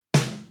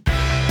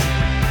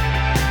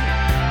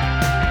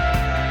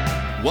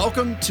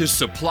Welcome to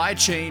Supply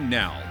Chain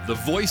Now, the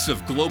voice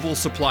of global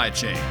supply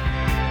chain.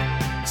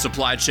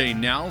 Supply Chain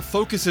Now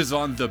focuses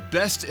on the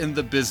best in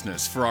the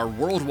business for our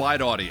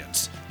worldwide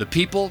audience, the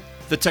people,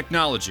 the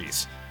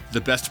technologies,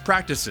 the best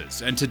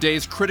practices, and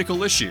today's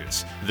critical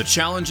issues, the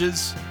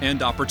challenges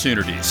and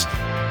opportunities.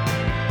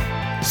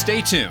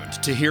 Stay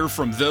tuned to hear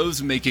from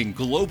those making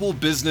global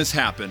business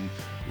happen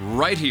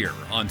right here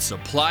on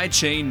Supply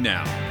Chain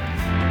Now.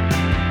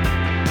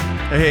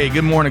 Hey,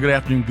 good morning, good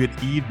afternoon,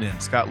 good evening.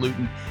 Scott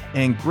Luton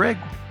and Greg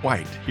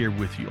White here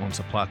with you on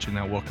Supply Chain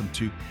Now. Welcome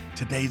to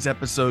today's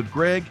episode.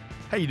 Greg,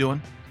 how you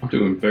doing? I'm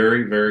doing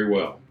very, very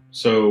well.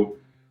 So,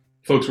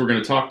 folks we're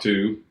going to talk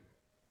to,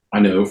 I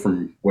know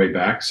from way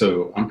back,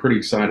 so I'm pretty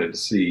excited to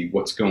see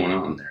what's going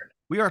on there.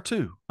 We are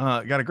too.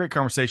 Got a great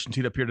conversation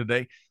teed up here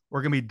today.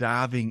 We're going to be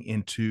diving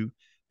into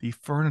the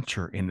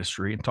furniture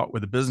industry and talk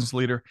with a business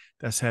leader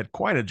that's had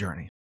quite a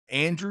journey.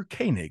 Andrew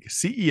Koenig,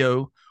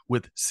 CEO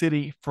with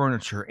City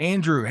Furniture.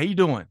 Andrew, how you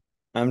doing?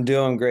 I'm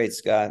doing great,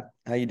 Scott.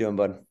 How you doing,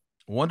 bud?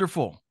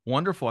 Wonderful.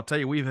 I'll tell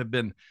you, we have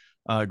been,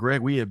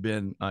 Greg, we have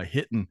been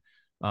hitting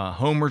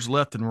homers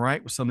left and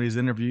right with some of these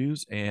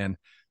interviews. And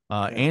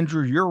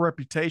Andrew, your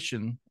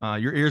reputation,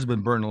 your ears have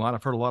been burning a lot.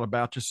 I've heard a lot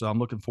about you, so I'm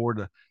looking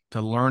forward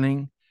to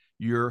learning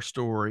your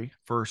story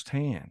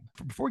firsthand.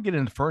 Before we get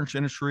into the furniture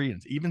industry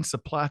and even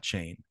supply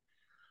chain,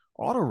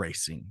 auto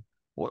racing,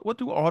 what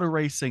do auto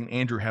racing and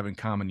Andrew have in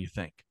common, you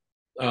think?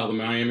 The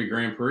Miami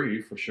Grand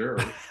Prix, for sure.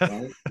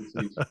 Right?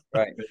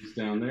 Right. It's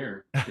down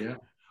there. Yeah.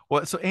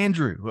 Well, so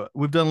Andrew,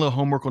 we've done a little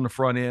homework on the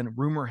front end.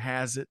 Rumor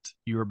has it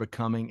you are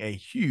becoming a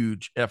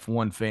huge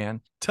F1 fan.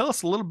 Tell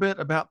us a little bit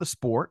about the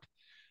sport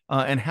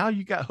and how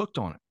you got hooked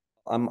on it.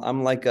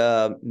 I'm like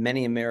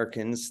many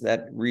Americans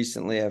that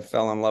recently have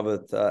fell in love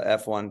with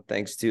F1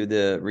 thanks to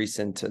the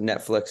recent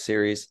Netflix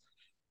series,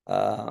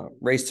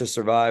 Race to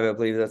Survive, I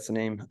believe that's the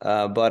name.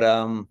 But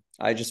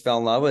I just fell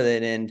in love with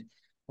it, and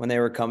when they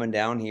were coming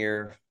down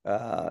here,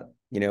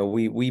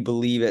 we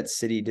believe at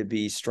City to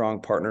be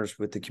strong partners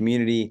with the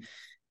community,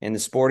 and the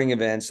sporting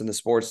events and the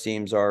sports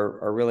teams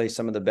are really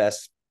some of the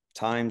best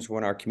times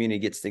when our community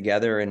gets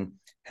together and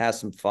has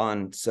some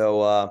fun.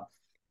 So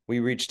we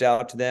reached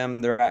out to them.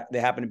 They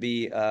happen to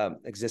be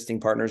existing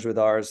partners with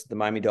ours, the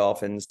Miami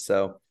Dolphins.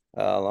 So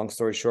long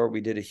story short,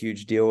 we did a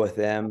huge deal with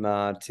them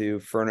to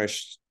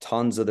furnish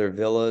tons of their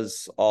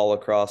villas all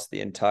across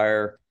the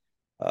entire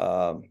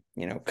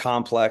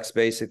complex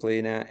basically.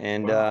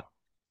 And wow.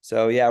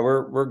 So yeah,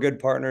 we're good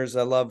partners.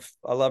 I love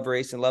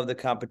racing, love the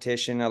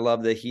competition. I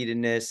love the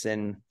heatedness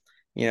and,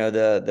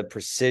 the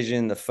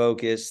precision, the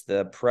focus,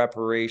 the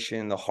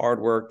preparation, the hard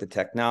work, the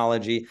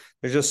technology.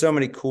 There's just so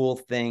many cool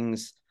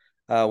things.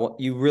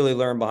 You really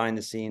learn behind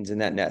the scenes in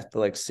that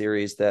Netflix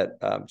series that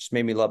just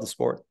made me love the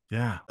sport.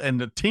 Yeah.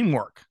 And the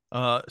teamwork,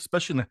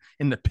 especially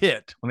in the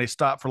pit when they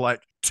stop for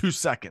like 2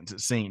 seconds,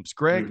 it seems.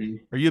 Greg,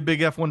 Are you a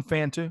big F1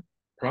 fan too?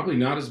 Probably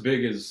not as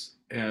big as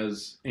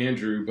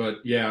Andrew, but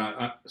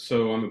yeah.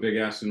 So I'm a big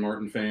Aston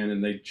Martin fan,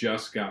 and they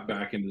just got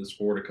back into the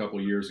sport a couple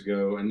of years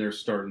ago, and they're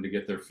starting to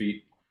get their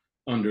feet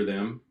under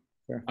them.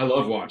 Sure. I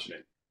love watching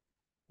it.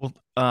 Well,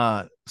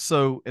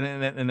 so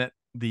that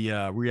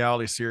the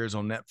reality series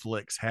on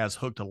Netflix has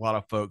hooked a lot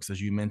of folks,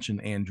 as you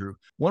mentioned, Andrew.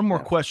 One more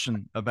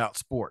question about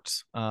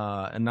sports,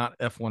 and not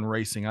F1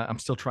 racing. I'm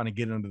still trying to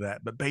get into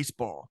that, but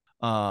baseball.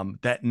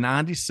 That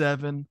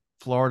 '97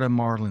 Florida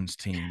Marlins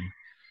team.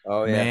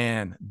 Oh yeah,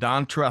 man,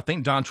 I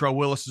think Dontrell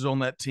Willis is on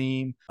that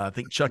team. I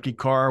think Chucky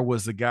Carr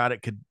was the guy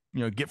that could,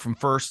 get from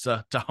first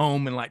to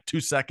home in like 2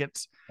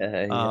 seconds.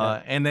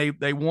 Yeah. And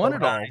they won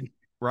it all,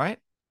 right?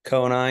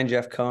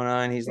 Jeff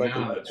Koenig. He's like,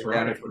 that's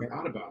right. I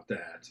forgot about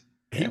that.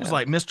 He was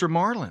like Mr.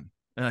 Marlin.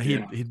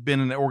 He'd been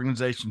in the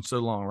organization so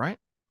long, right?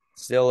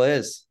 Still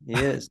is. He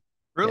is.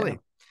 Really?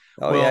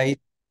 Yeah. Oh yeah.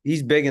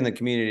 He's big in the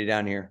community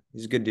down here.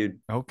 He's a good dude.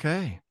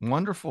 Okay,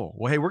 wonderful.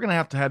 Well, hey, we're gonna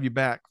have to have you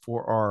back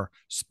for our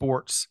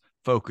sports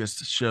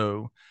focused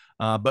show.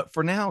 But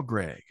for now,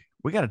 Greg,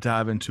 we got to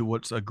dive into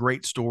what's a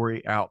great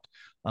story out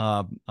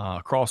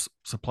across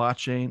supply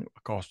chain,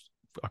 across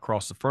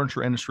the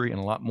furniture industry, and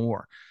a lot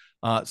more.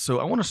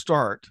 So I want to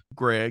start,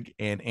 Greg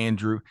and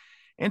Andrew.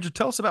 Andrew,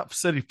 tell us about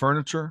City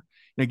Furniture.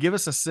 Give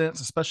us a sense,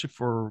 especially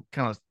for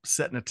kind of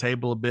setting the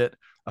table a bit,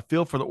 a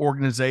feel for the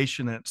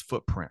organization and its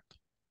footprint.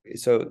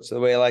 So the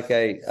way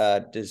I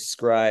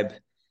describe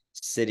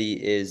City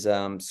is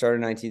started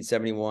in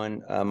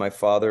 1971. My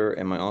father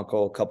and my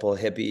uncle, a couple of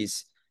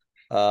hippies,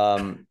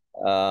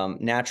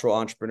 natural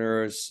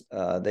entrepreneurs.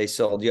 They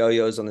sold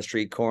yo-yos on the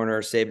street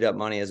corner, saved up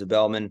money as a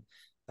bellman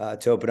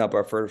to open up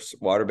our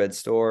first waterbed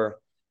store.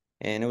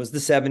 And it was the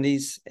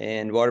 70s,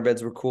 and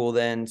waterbeds were cool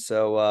then.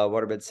 So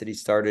Waterbed City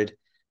started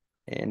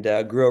and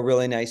grew a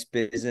really nice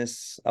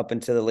business up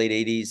into the late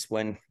 80s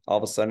when all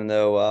of a sudden,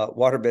 though,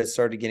 waterbeds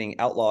started getting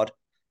outlawed.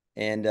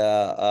 And,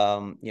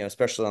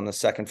 especially on the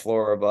second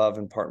floor above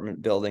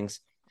apartment buildings.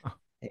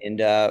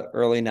 And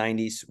early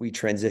 90s, we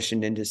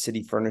transitioned into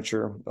City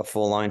Furniture, a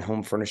full-line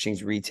home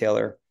furnishings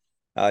retailer.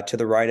 To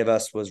the right of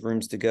us was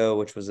Rooms to Go,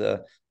 which was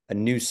a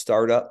new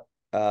startup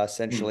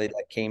essentially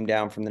that came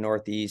down from the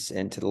Northeast,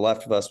 and to the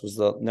left of us was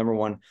the number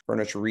one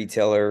furniture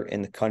retailer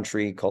in the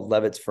country called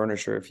Levitt's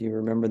Furniture, if you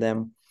remember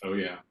them. Oh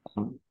yeah.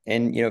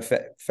 And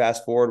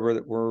fast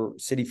forward, we're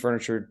City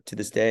Furniture to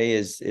this day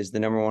is the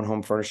number one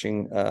home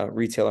furnishing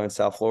retailer in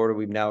South Florida.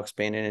 We've now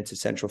expanded into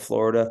Central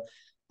Florida,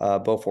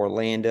 both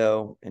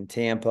Orlando and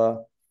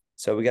Tampa.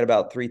 So we got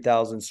about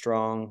 3,000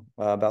 strong,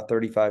 about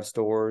 35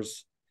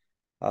 stores.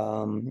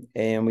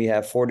 And we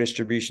have 4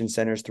 distribution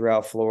centers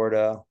throughout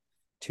Florida,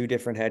 2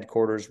 different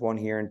headquarters, one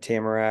here in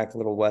Tamarack, a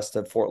little west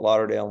of Fort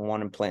Lauderdale, and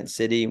one in Plant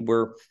City.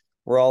 We're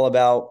all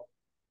about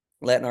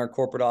letting our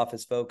corporate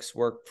office folks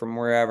work from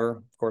wherever.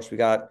 Of course, we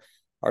got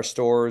our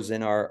stores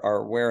and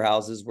our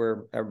warehouses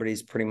where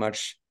everybody's pretty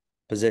much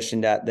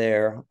positioned at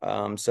there.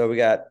 So we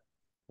got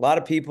a lot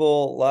of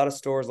people, a lot of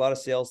stores, a lot of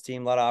sales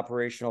team, a lot of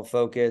operational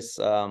focus.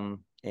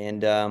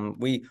 And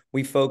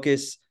we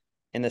focus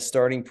in the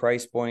starting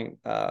price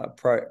point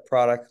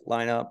product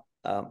lineup,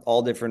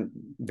 all different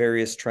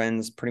various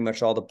trends, pretty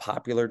much all the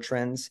popular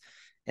trends.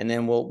 And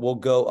then we'll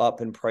go up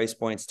in price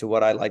points to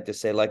what I like to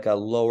say, like a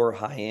lower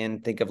high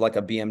end. Think of like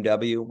a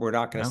BMW. We're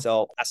not going to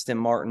sell Aston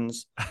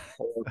Martins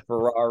or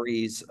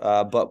Ferraris,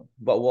 but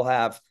we'll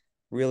have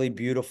really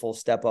beautiful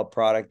step up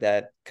product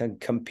that can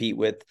compete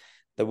with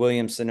the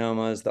Williams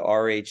Sonomas, the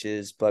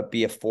RHs, but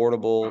be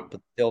affordable, but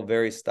still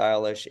very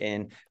stylish.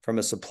 And from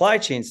a supply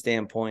chain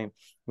standpoint,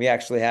 we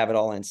actually have it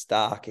all in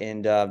stock.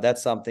 And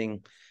that's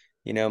something,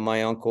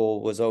 my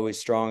uncle was always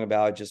strong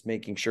about, just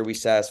making sure we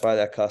satisfy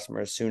that customer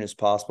as soon as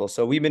possible.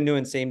 So we've been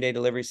doing same day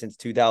delivery since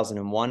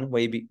 2001,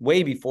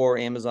 way before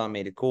Amazon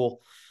made it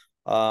cool.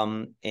 We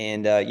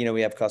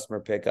have customer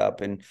pickup.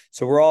 And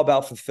so we're all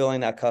about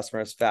fulfilling that customer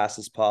as fast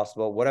as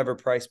possible, whatever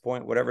price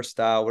point, whatever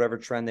style, whatever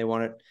trend they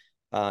want it,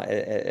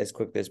 as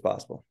quickly as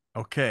possible.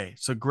 Okay.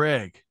 So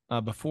Greg,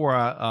 before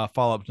I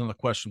follow up with another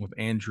question with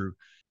Andrew,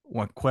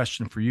 one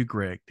question for you,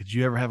 Greg. Did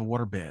you ever have a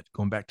waterbed?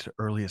 Going back to the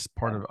earliest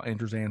part of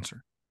Andrew's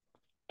answer.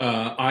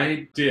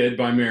 I did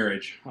by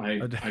marriage. I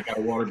got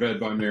a waterbed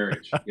by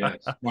marriage.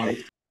 Yes. My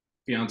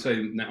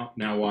fiance,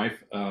 now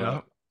wife,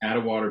 had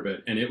a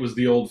waterbed, and it was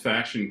the old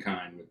fashioned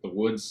kind with the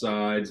wood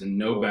sides and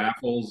no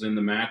baffles in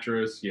the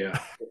mattress. Yeah.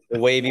 The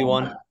wavy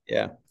one.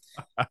 Yeah.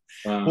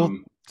 Well,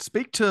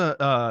 speak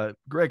to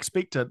Greg,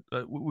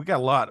 we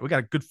got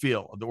a good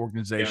feel of the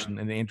organization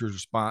and Andrew's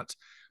response.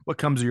 What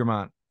comes to your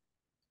mind?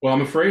 Well,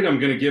 I'm afraid I'm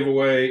going to give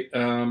away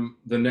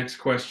the next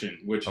question,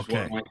 which is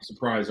what might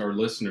surprise our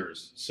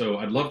listeners. So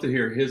I'd love to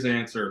hear his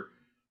answer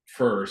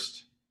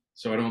first,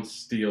 so I don't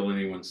steal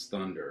anyone's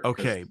thunder.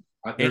 Okay.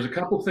 There's a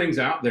couple things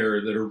out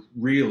there that are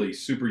really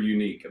super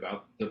unique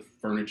about the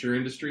furniture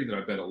industry that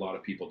I bet a lot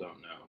of people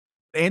don't know.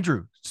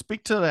 Andrew,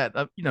 speak to that.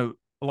 A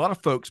lot of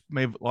folks,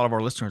 maybe a lot of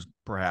our listeners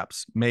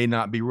perhaps, may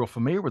not be real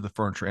familiar with the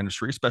furniture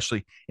industry,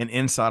 especially an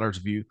insider's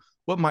view.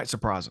 What might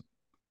surprise them?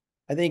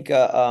 I think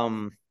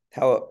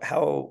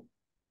how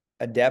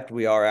adept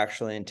we are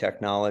actually in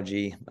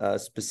technology,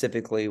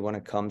 specifically when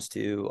it comes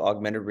to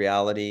augmented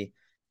reality.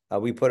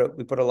 We put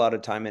a lot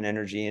of time and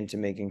energy into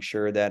making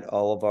sure that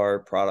all of our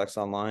products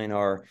online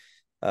are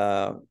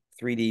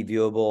 3D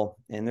viewable,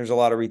 and there's a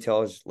lot of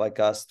retailers like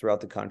us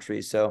throughout the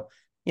country. So,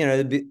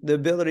 the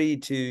ability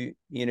to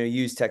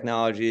use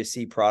technology to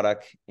see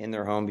product in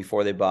their home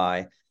before they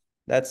buy,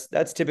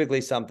 that's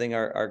typically something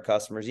our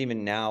customers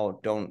even now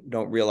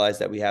don't realize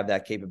that we have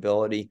that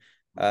capability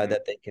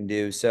that they can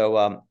do.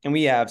 So, and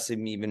we have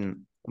some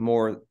even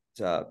more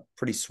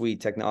pretty sweet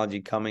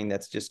technology coming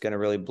that's just going to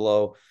really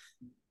blow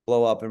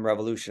up and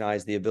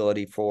revolutionize the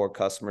ability for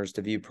customers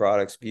to view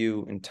products,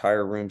 view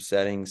entire room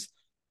settings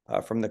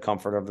from the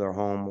comfort of their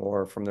home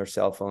or from their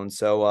cell phone.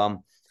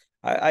 So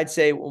I'd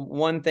say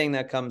one thing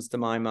that comes to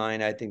my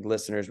mind, I think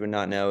listeners would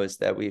not know, is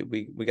that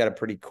we got a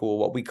pretty cool,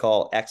 what we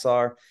call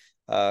XR,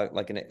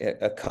 like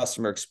a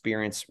customer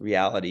experience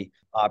reality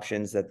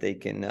options that they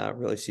can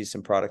really see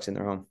some products in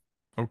their home.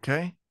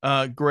 Okay.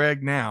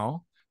 Greg,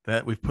 now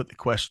that we've put the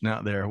question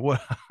out there,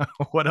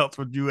 what else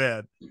would you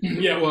add?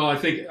 Yeah, well, I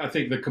think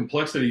the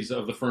complexities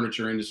of the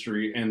furniture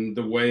industry and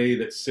the way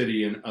that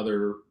City and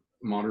other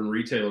modern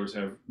retailers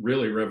have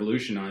really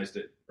revolutionized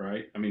it,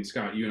 right? I mean,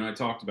 Scott, you and I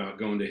talked about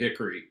going to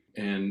Hickory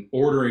and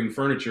ordering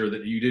furniture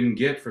that you didn't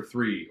get for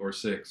 3 or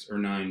 6 or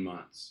 9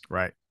 months.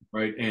 Right.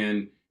 Right.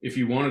 And if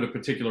you wanted a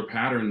particular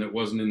pattern that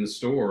wasn't in the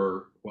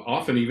store, well,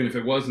 often even if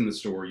it was in the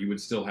store, you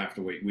would still have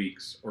to wait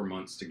weeks or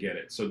months to get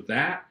it. So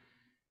that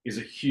is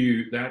a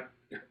huge,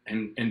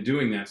 and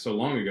doing that so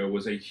long ago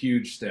was a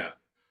huge step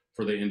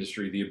for the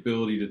industry, the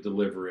ability to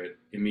deliver it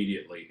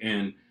immediately.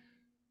 And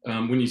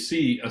when you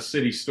see a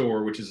City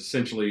store, which is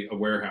essentially a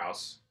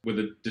warehouse with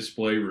a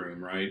display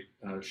room, right,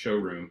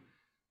 showroom,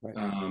 Right.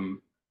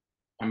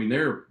 I mean,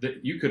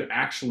 you could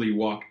actually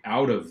walk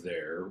out of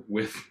there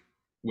with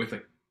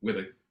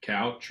a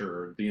couch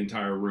or the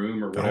entire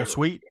room or whatever. The whole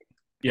suite.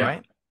 Yeah.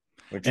 Right.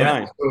 We're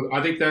trying. So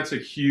I think that's a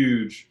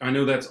huge, I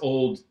know that's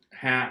old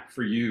hat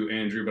for you,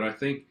 Andrew, but I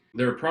think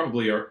there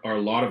probably are a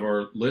lot of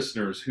our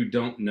listeners who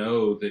don't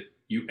know that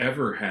you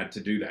ever had to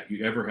do that.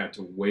 You ever had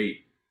to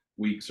wait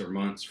weeks or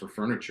months for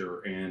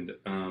furniture. And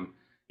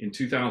in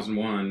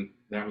 2001,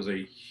 that was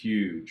a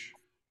huge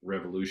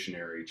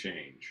revolutionary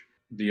change.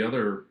 The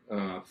other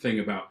thing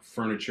about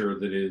furniture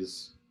that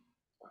is,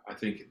 I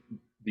think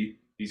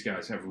these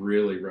guys have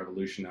really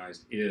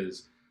revolutionized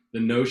is the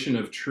notion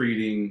of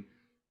treating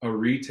a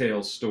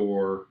retail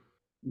store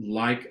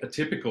like a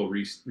typical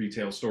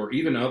retail store.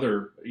 Even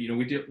other,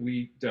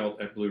 we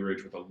dealt at Blue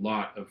Ridge with a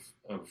lot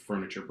of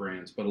furniture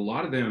brands, but a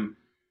lot of them,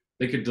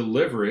 they could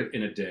deliver it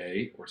in a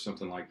day or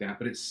something like that,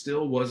 but it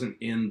still wasn't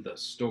in the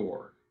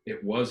store.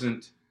 It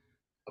wasn't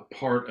a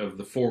part of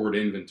the forward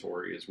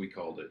inventory, as we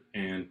called it.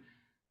 And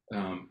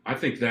I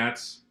think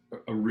that's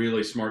a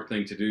really smart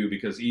thing to do,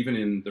 because even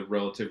in the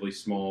relatively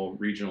small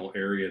regional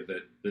area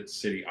that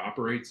city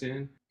operates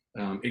in,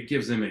 it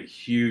gives them a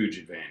huge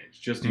advantage,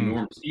 just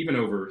enormous, even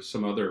over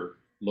some other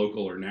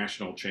local or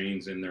national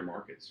chains in their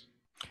markets.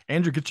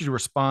 Andrew, get you to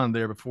respond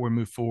there before we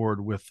move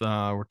forward with,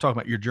 we're talking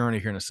about your journey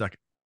here in a second.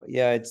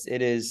 Yeah,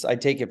 it is. I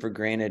take it for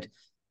granted,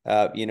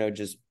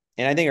 just,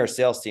 and I think our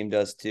sales team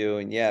does too.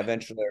 And yeah,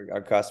 eventually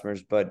our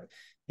customers, but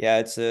yeah,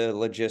 it's a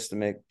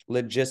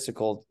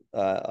logistical,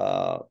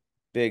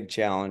 big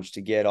challenge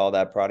to get all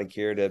that product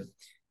here to,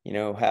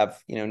 have,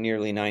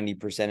 nearly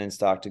 90% in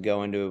stock to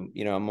go into,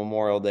 a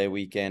Memorial Day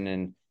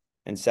weekend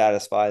and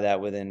satisfy that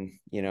within,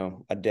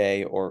 a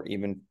day, or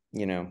even,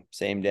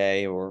 same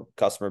day, or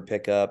customer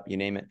pickup, you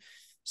name it.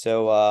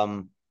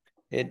 So,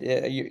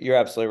 you're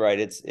absolutely right.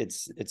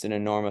 It's an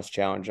enormous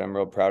challenge. I'm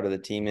real proud of the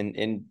team.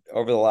 And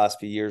over the last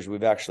few years,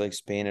 we've actually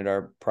expanded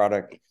our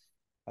product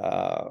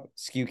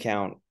SKU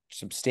count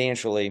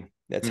substantially.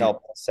 That's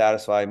helped us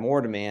satisfy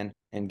more demand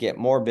and get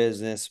more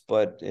business,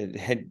 but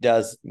it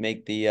does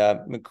make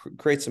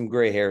create some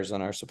gray hairs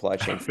on our supply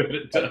chain.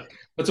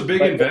 That's a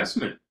big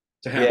investment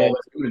to have all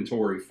that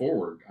inventory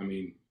forward. I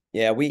mean,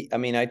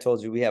 I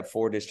told you we have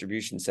 4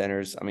 distribution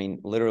centers. I mean,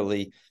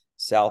 literally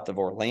south of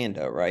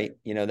Orlando, right?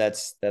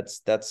 That's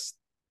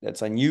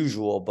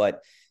unusual,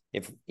 but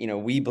if,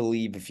 we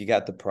believe if you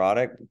got the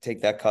product,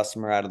 take that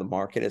customer out of the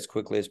market as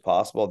quickly as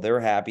possible, they're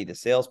happy, the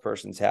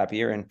salesperson's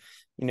happier. And,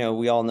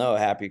 we all know a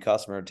happy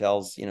customer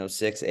tells,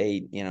 6,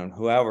 8,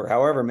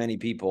 however many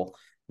people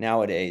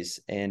nowadays,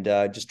 and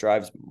just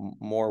drives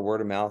more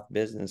word of mouth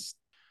business.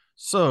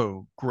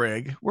 So,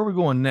 Greg, where are we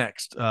going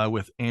next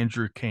with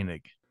Andrew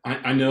Koenig?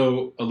 I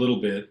know a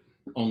little bit,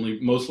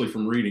 mostly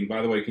from reading.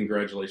 By the way,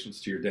 congratulations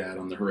to your dad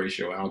on the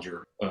Horatio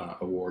Alger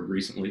Award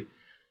recently.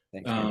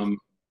 Thanks,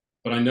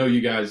 but I know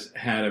you guys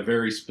had a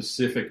very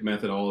specific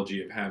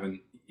methodology of having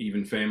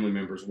even family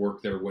members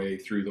work their way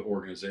through the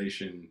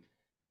organization.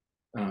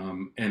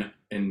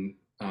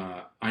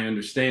 I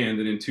understand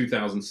that in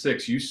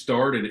 2006, you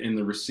started in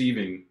the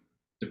receiving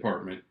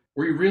department.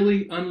 Were you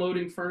really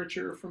unloading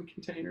furniture from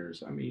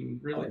containers? I mean,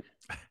 really?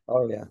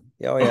 Oh yeah.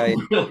 Oh yeah.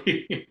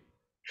 Really?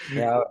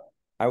 Yeah.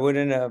 I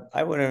wouldn't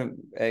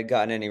have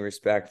gotten any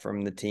respect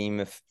from the team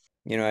if,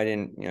 I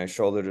didn't,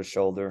 shoulder to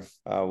shoulder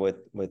with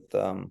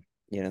the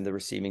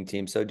receiving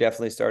team. So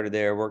definitely started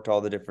there, worked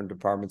all the different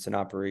departments and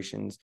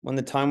operations. When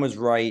the time was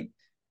right,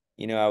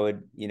 I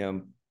would,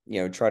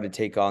 try to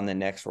take on the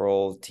next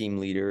role, team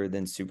leader,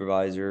 then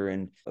supervisor.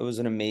 And it was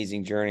an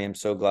amazing journey. I'm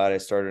so glad I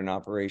started in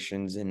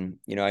operations. And,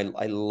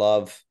 I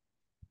love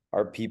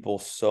our people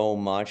so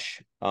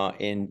much.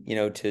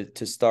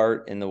 To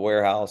start in the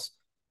warehouse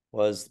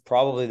was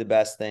probably the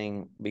best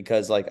thing,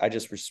 because I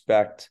just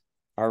respect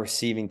our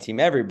receiving team,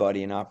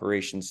 everybody in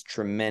operations,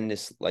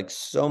 tremendous,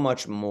 so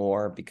much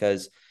more,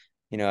 because,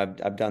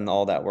 I've done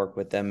all that work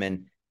with them,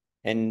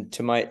 and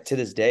to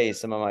this day,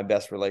 some of my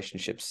best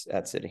relationships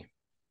at Citi.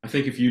 I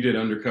think if you did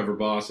Undercover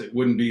Boss, it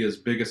wouldn't be as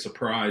big a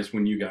surprise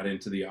when you got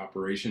into the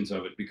operations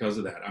of it because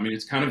of that. I mean,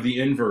 it's kind of the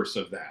inverse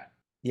of that.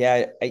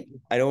 Yeah,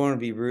 I don't want to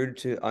be rude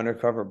to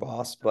Undercover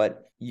Boss,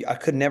 but I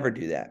could never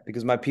do that,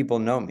 because my people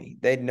know me.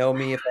 They'd know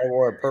me if I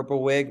wore a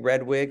purple wig,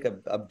 red wig,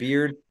 a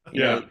beard.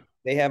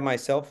 They have my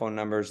cell phone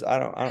numbers.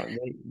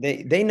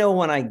 They know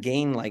when I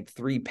gain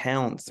 3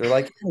 pounds. They're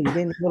like, oh, you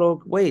gained a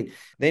little weight.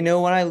 They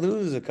know when I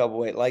lose a couple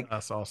weight.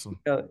 That's awesome.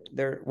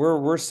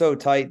 We're so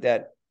tight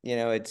that,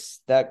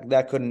 it's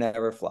that could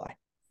never fly.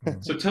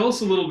 So tell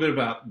us a little bit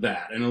about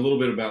that, and a little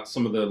bit about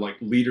some of the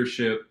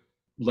leadership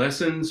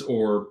lessons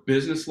or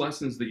business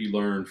lessons that you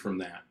learned from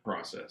that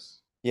process.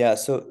 Yeah.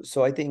 So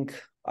I think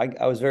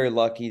I was very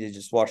lucky to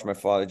just watch my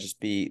father just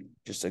be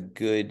just a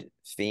good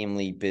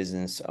family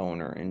business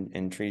owner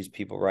and treat his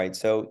people right.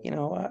 So,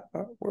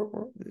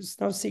 there's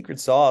no secret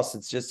sauce.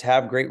 It's just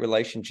have great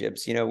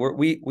relationships.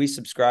 We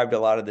subscribe to a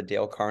lot of the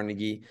Dale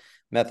Carnegie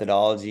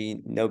methodology,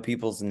 know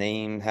people's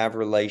name, have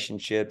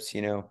relationships,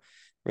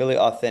 really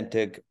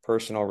authentic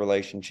personal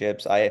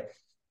relationships. I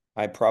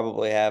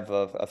probably have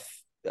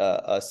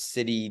a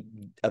city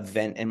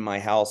event in my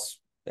house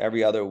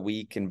every other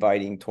week,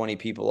 inviting 20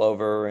 people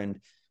over. And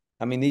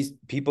I mean, these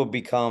people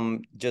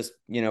become just,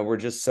 we're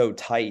just so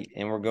tight,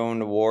 and we're going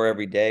to war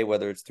every day,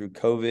 whether it's through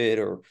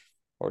COVID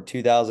or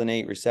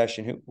 2008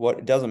 recession,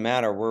 it doesn't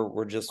matter.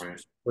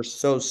 We're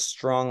so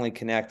strongly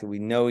connected. We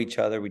know each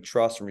other, we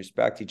trust and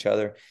respect each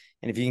other.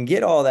 And if you can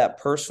get all that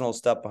personal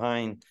stuff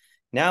behind,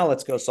 Now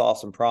let's go solve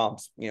some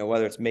problems,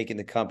 whether it's making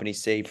the company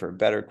safer,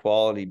 better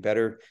quality,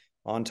 better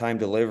on-time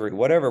delivery,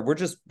 whatever.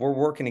 We're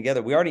working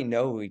together. We already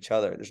know each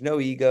other. There's no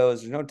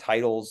egos, there's no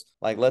titles.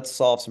 Like, let's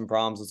solve some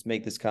problems. Let's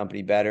make this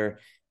company better.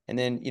 And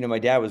then, my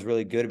dad was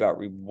really good about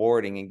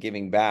rewarding and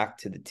giving back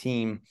to the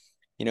team,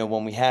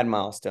 when we had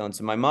milestones.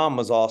 And my mom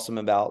was awesome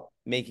about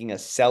making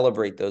us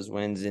celebrate those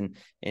wins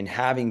and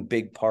having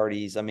big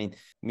parties. I mean,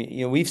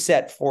 we've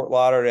set Fort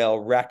Lauderdale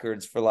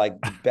records for like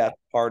the best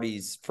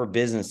parties for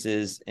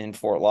businesses in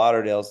Fort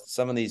Lauderdale.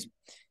 Some of these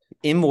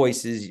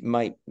invoices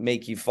might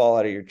make you fall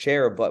out of your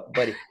chair, but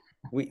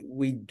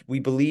we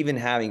believe in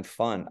having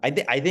fun.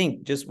 I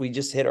think we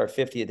just hit our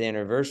 50th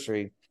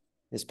anniversary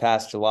this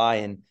past July,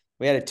 and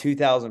we had a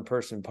 2,000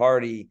 person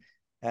party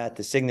at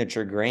the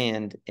Signature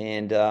Grand.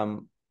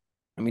 And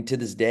I mean, to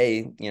this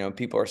day,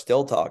 people are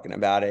still talking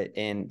about it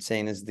and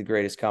saying this is the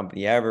greatest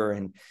company ever.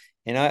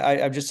 And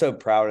I'm just so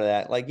proud of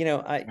that. Like,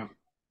 I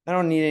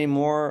don't need any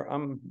more.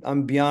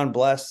 I'm beyond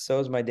blessed. So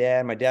is my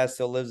dad. My dad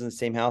still lives in the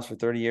same house for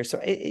 30 years. So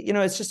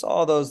it's just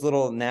all those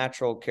little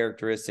natural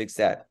characteristics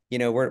that,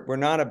 we're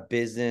not a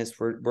business.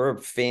 We're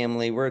a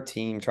family. We're a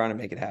team trying to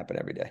make it happen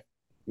every day.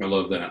 I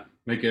love that.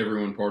 Make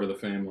everyone part of the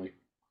family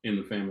in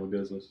the family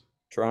business.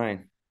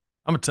 Trying.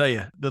 I'm gonna tell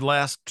you, the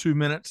last 2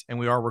 minutes, and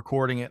we are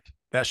recording it,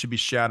 that should be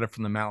shouted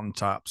from the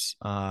mountaintops.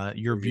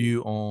 Your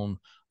view on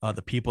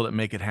the people that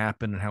make it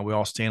happen and how we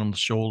all stand on the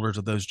shoulders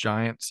of those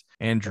giants.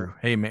 Andrew,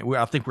 hey man,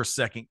 I think we're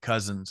second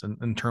cousins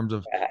in terms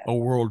of a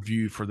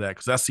worldview for that,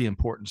 because that's the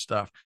important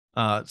stuff.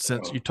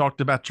 Since you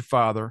talked about your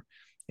father,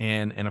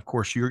 and of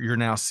course you're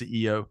now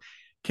CEO,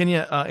 can you?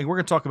 And we're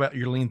going to talk about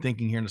your lean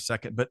thinking here in a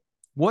second. But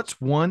what's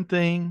one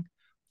thing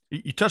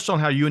you touched on,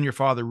 how you and your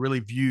father really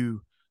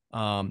view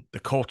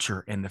the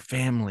culture and the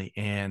family,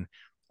 and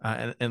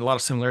a lot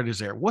of similarities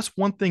there. What's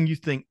one thing you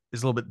think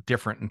is a little bit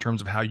different in terms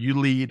of how you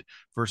lead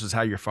versus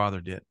how your father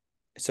did?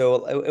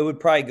 So it would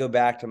probably go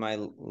back to my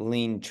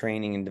lean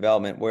training and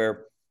development,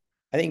 where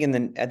I think in the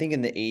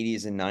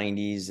 80s and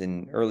 90s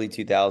and early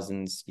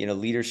 2000s,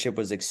 leadership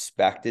was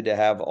expected to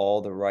have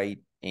all the right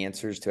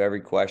answers to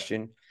every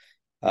question.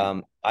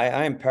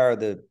 I empower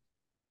the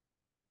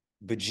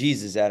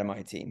bejesus out of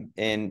my team,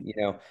 and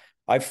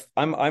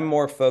I'm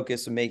more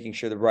focused on making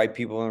sure the right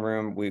people in the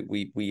room.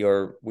 We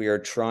are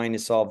trying to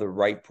solve the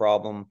right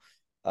problem.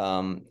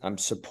 I'm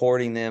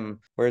supporting them.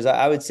 Whereas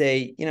I would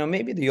say,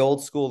 maybe the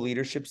old school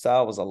leadership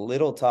style was a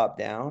little top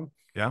down.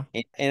 Yeah.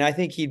 And I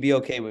think he'd be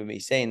okay with me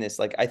saying this.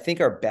 Like, I think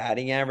our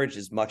batting average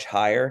is much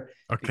higher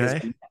because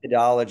the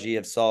methodology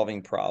of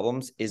solving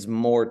problems is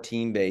more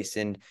team based.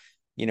 And,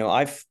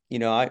 if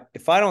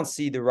I don't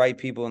see the right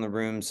people in the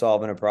room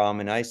solving a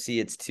problem, and I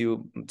see it's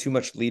too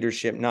much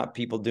leadership, not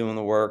people doing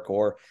the work,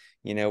 or,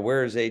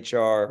 where's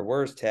HR,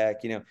 where's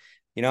tech,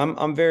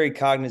 I'm very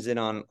cognizant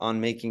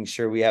on making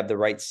sure we have the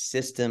right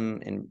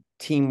system and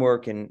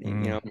teamwork,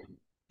 and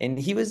and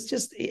he was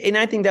just, and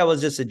I think that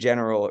was just a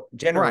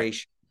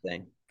generation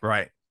thing.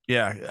 Right.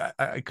 Yeah,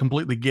 I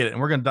completely get it.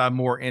 And we're going to dive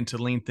more into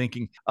lean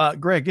thinking.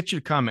 Greg, get you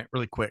to comment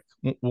really quick.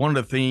 One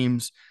of the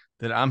themes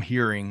that I'm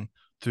hearing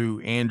through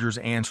Andrew's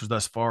answers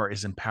thus far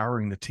is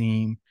empowering the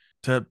team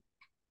to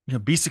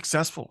be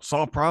successful,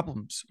 solve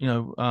problems.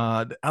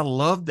 I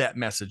love that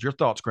message. Your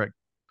thoughts, Greg?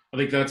 I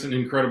think that's an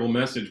incredible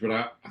message, but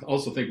I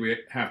also think we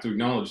have to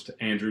acknowledge,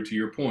 to Andrew, to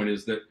your point,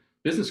 is that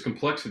business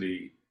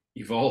complexity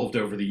evolved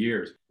over the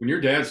years. When your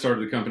dad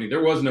started the company,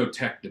 there was no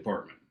tech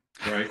department,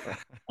 right?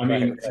 I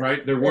mean,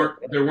 right? There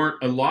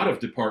weren't a lot of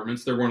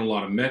departments. There weren't a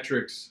lot of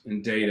metrics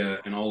and data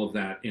and all of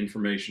that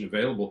information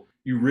available.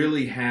 You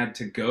really had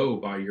to go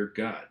by your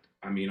gut.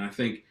 I mean, I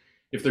think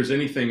if there's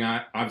anything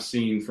I've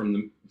seen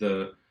from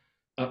the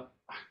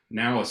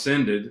now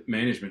ascended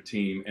management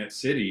team at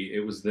Citi,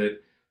 it was that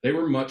they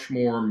were much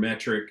more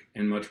metric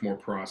and much more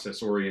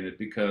process oriented,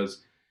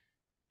 because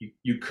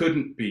you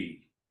couldn't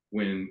be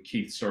when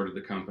Keith started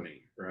the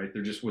company, right?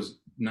 There just was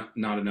not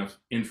enough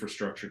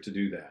infrastructure to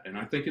do that. And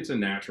I think it's a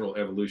natural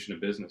evolution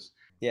of business.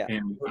 Yeah.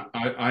 And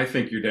I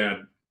think your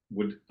dad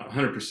would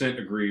 100%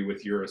 agree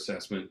with your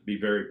assessment, be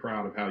very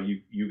proud of how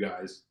you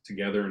guys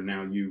together and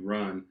now you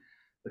run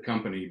the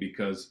company,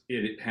 because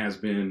it has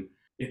been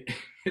a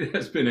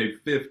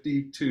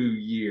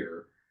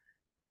 52-year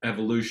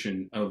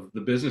evolution of the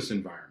business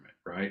environment,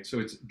 right? So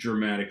it's a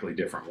dramatically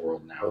different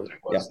world now than it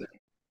was then.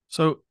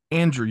 So,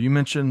 Andrew, you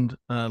mentioned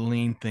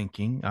lean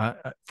thinking.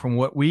 From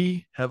what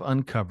we have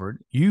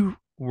uncovered, you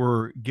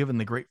were given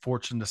the great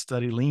fortune to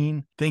study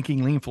lean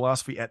thinking, lean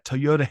philosophy at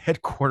Toyota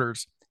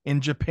headquarters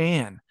in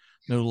Japan,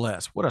 no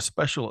less. What a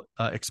special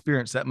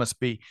experience that must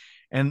be.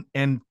 And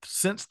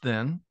since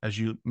then, as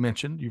you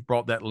mentioned, you've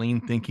brought that lean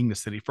thinking to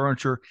City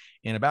Furniture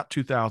in about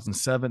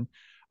 2007.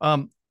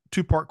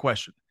 Two-part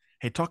question.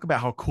 Hey, talk about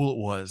how cool it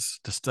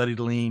was to study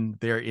lean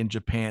there in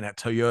Japan at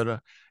Toyota,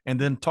 and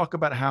then talk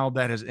about how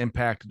that has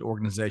impacted the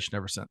organization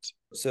ever since.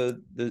 So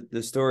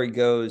the story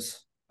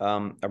goes,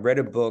 I read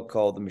a book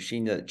called The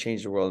Machine That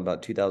Changed the World in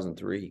about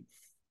 2003.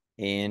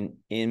 And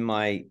in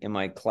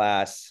my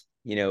class,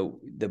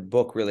 the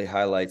book really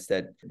highlights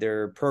that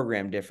they're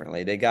programmed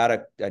differently. They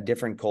got a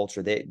different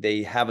culture.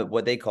 They have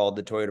what they call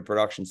the Toyota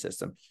production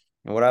system.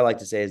 And what I like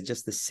to say is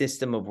just the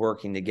system of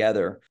working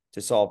together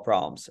to solve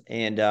problems.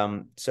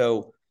 And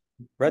so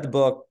read the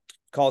book,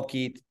 called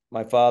Keith,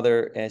 my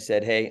father, and I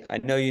said, hey, I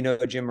know you know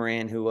Jim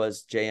Moran, who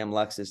was JM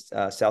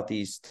Lexus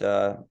Southeast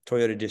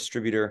Toyota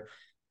distributor.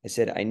 I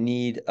said, I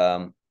need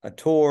a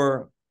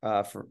tour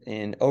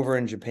over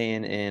in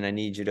Japan, and I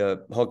need you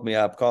to hook me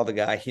up, call the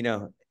guy,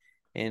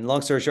 and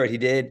long story short, he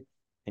did.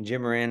 And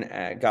Jim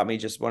Moran got me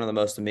just one of the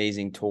most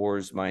amazing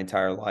tours my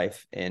entire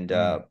life, and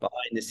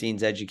behind the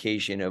scenes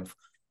education of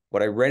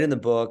what I read in the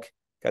book,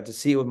 got to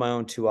see it with my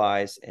own two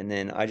eyes. And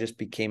then I just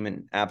became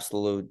an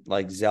absolute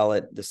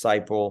zealot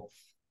disciple,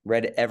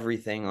 read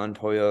everything on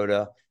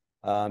Toyota,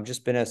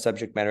 just been a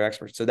subject matter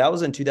expert. So that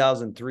was in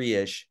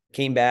 2003-ish,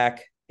 came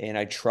back, and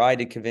I tried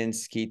to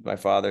convince Keith, my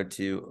father,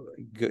 to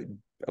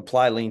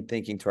apply lean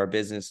thinking to our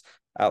business.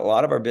 A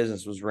lot of our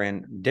business was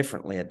ran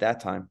differently at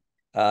that time.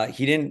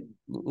 He didn't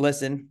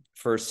listen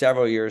for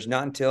several years,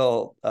 not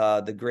until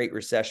the Great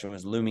Recession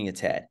was looming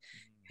its head.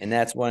 And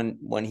that's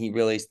when he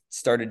really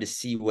started to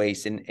see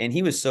waste. And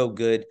he was so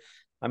good.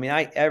 I mean,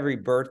 every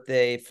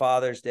birthday,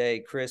 Father's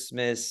Day,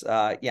 Christmas,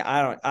 I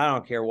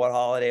don't care what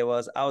holiday it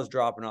was, I was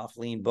dropping off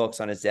lean books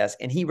on his desk,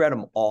 and he read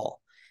them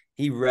all.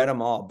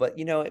 But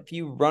if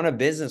you run a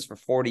business for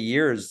 40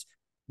 years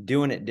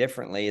doing it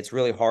differently, it's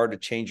really hard to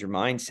change your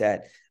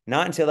mindset.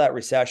 Not until that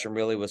recession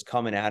really was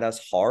coming at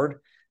us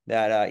hard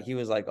that he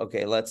was like,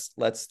 okay, let's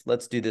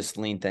do this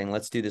lean thing.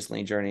 Let's do this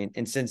lean journey.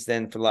 And since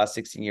then, for the last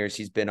 16 years,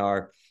 he's been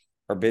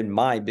been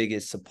my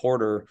biggest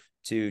supporter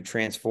to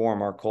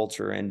transform our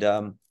culture.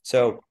 And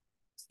so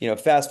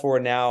fast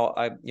forward now,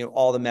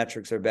 all the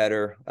metrics are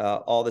better,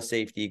 all the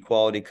safety,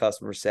 quality,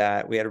 customer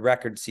sat. We had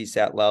record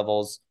CSAT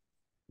levels,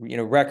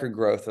 record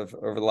growth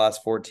over the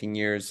last 14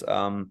 years.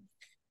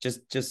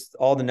 Just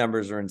all the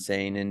numbers are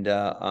insane. And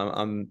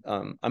I'm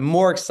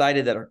more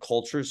excited that our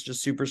culture is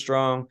just super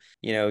strong.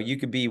 You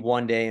could be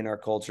one day in our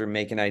culture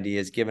making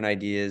ideas, giving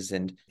ideas,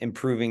 and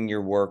improving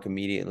your work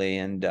immediately,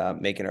 and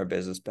making our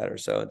business better.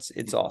 So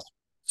it's awesome.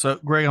 So,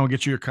 Greg, I'll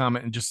get you your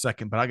comment in just a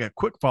second, but I got a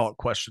quick follow-up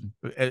question.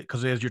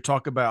 Because as you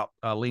talk about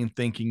lean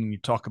thinking, and you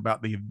talk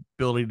about the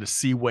ability to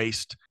see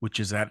waste,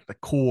 which is at the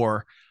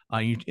core,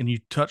 you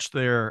touched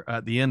there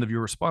at the end of your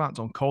response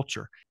on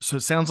culture. So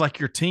it sounds like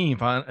your team,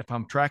 if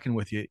I'm tracking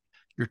with you,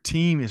 your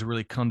team has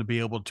really come to be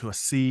able to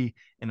see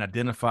and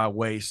identify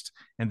waste.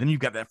 And then you've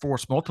got that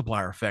force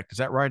multiplier effect. Is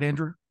that right,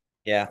 Andrew?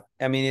 Yeah.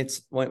 I mean,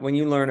 it's when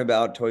you learn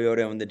about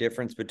Toyota and the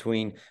difference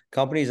between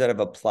companies that have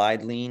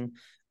applied lean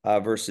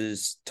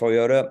versus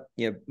Toyota,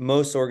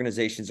 most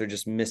organizations are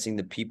just missing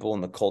the people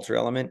and the culture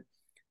element.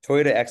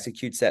 Toyota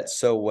executes that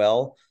so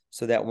well,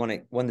 so that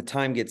when the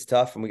time gets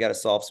tough and we got to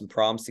solve some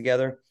problems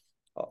together,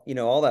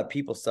 all that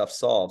people stuff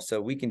solved.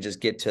 So we can just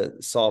get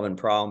to solving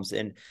problems.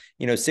 And,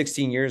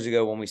 16 years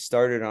ago when we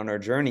started on our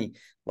journey,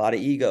 a lot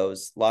of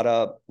egos, a lot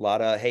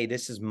of, hey,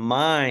 this is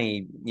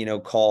my,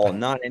 call,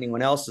 not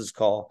anyone else's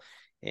call.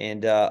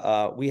 And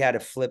we had to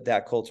flip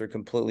that culture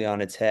completely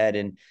on its head.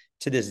 And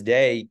to this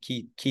day,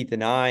 Keith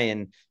and I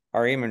and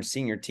our Ameren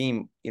senior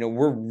team,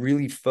 we're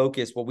really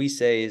focused. What we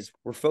say is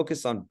we're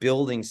focused on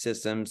building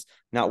systems,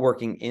 not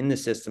working in the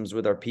systems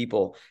with our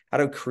people, how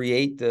to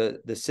create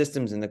the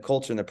systems and the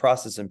culture and the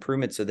process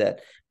improvement so that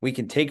we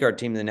can take our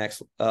team to the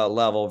next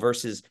level,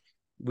 versus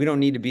we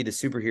don't need to be the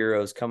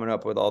superheroes coming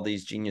up with all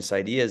these genius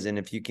ideas. And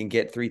if you can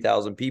get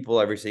 3,000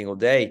 people every single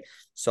day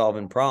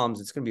solving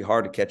problems, it's going to be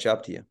hard to catch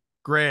up to you.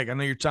 Greg, I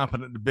know you're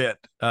chomping at the bit.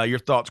 Your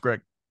thoughts,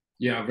 Greg?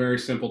 Yeah, very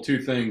simple. Two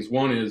things.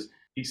 One is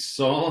he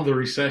saw the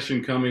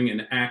recession coming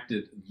and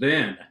acted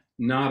then,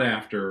 not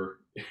after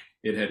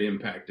it had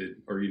impacted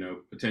or,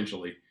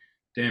 potentially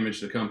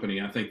damaged the company.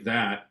 I think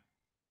that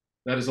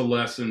is a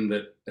lesson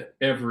that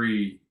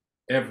every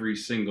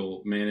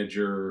single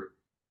manager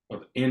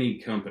of any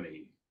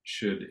company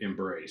should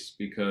embrace,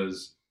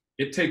 because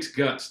it takes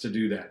guts to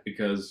do that.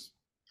 Because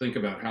think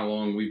about how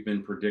long we've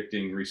been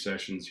predicting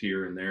recessions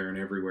here and there and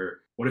everywhere.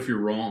 What if you're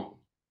wrong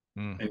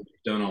and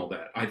you've done all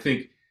that? I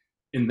think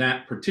in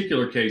that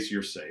particular case,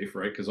 you're safe,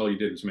 right? Because all you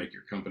did was make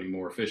your company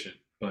more efficient.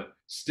 But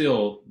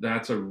still,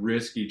 that's a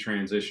risky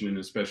transition. And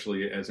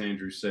especially, as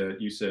Andrew said,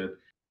 you said,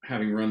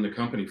 having run the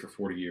company for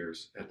 40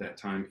 years at that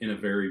time in a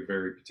very,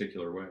 very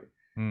particular way.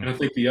 And I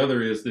think the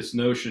other is this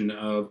notion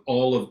of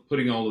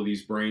putting all of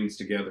these brains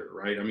together,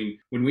 right? I mean,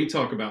 when we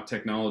talk about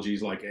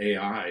technologies like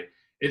AI,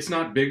 it's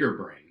not bigger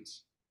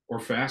brains or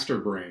faster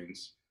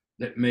brains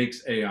that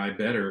makes AI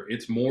better.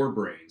 It's more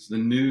brains. The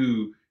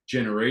new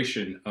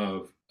generation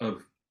of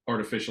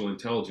artificial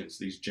intelligence,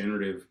 these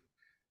generative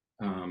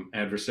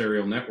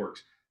adversarial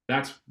networks,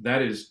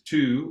 that is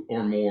two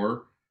or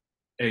more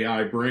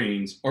AI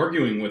brains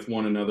arguing with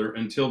one another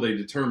until they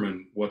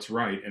determine what's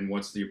right and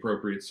what's the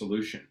appropriate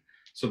solution.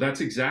 So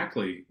that's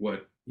exactly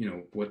what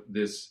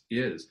this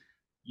is.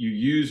 You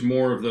use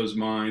more of those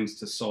minds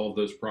to solve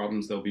those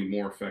problems, they'll be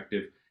more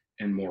effective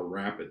and more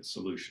rapid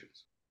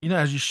solutions.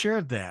 As you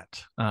shared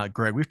that,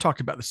 Greg, we've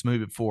talked about this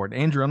movie before. And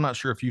Andrew, I'm not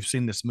sure if you've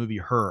seen this movie,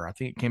 Her. I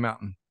think it came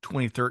out in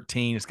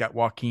 2013. It's got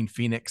Joaquin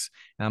Phoenix.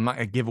 And I'm not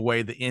going to give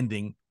away the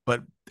ending,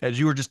 but as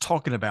you were just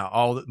talking about,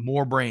 all the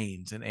more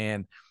brains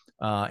and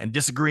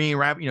disagreeing,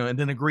 right? And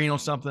then agreeing on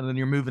something, and then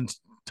you're moving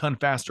a ton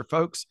faster,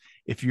 folks.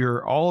 If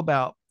you're all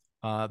about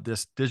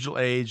this digital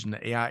age and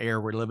the AI era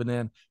we're living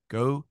in,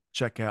 go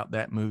check out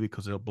that movie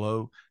because it'll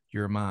blow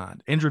your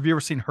mind. Andrew, have you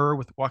ever seen Her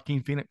with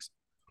Joaquin Phoenix?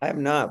 I have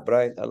not,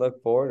 but I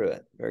look forward to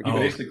it. Very He cool.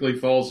 basically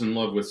falls in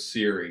love with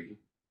Siri.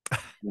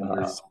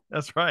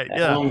 That's right.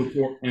 Yeah.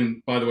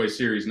 And by the way,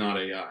 Siri's not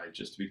AI,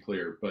 just to be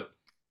clear, but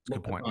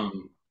Good point.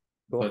 um,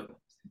 Cool. but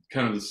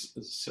kind of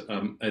this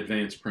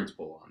advanced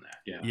principle on that.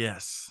 Yeah.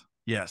 Yes.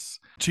 Yes.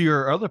 To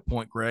your other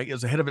point, Greg, it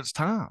was ahead of its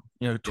time.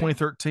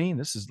 2013,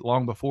 this is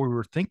long before we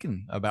were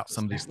thinking about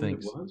some of these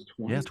things. It was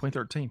Yeah,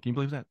 2013. Can you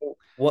believe that?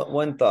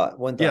 One thought.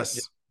 Yes.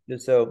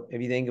 Just so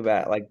if you think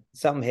about it, like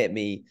something hit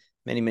me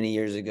many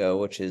years ago,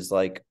 which is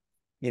like,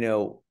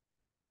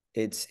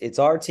 it's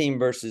our team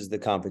versus the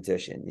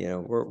competition.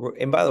 We're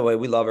and by the way,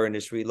 we love our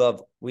industry.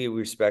 We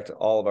respect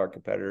all of our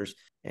competitors,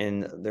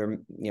 and they're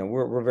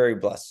we're very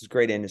blessed. It's a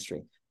great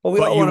industry. But we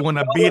all want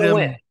to beat them.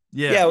 win.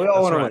 Yeah, we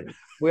all want to win.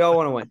 We all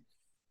want to win.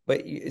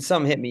 But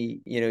something hit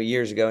me,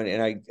 years ago,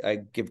 and I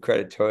give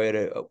credit to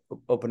Toyota to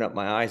open up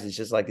my eyes. It's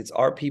just like it's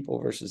our people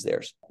versus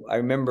theirs. I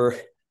remember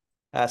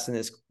asking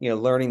this,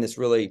 learning this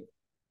really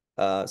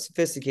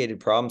sophisticated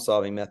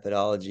problem-solving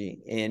methodology,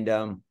 and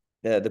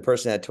the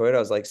person at Toyota, I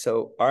was like,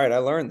 so, all right, I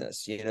learned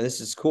this,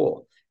 this is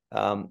cool.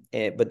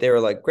 But they were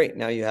like, great,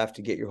 now you have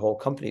to get your whole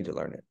company to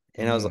learn it.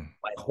 And I was like,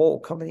 my whole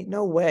company?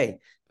 No way.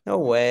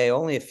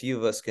 Only a few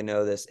of us can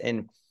know this.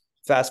 And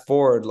fast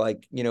forward,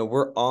 like,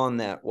 we're on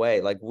that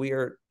way. Like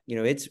we're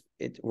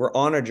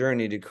on a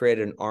journey to create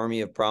an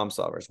army of problem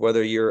solvers.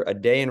 Whether you're a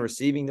day in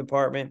receiving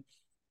department,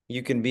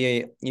 you can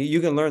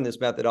learn this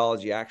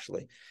methodology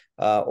actually.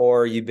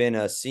 Or you've been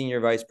a senior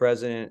vice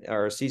president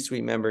or a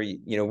C-suite member,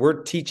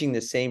 we're teaching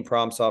the same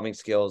problem solving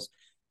skills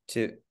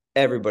to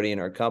everybody in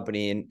our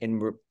company.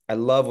 And I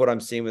love what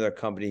I'm seeing with our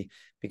company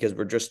because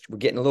we're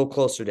getting a little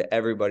closer to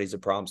everybody's a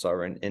problem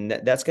solver. And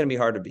that's going to be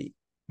hard to beat.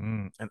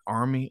 An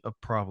army of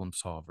problem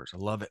solvers. I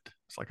love it.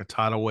 It's like a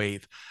tidal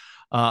wave.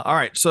 All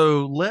right.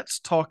 So let's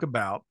talk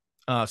about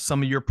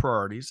some of your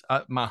priorities.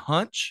 My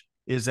hunch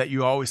is that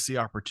you always see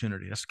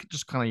opportunity. That's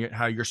just kind of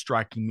how you're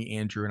striking me,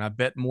 Andrew. And I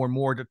bet more and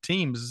more the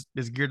teams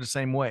is geared the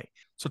same way.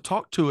 So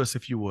talk to us,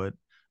 if you would,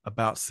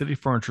 about City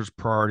Furniture's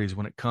priorities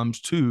when it comes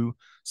to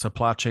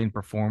supply chain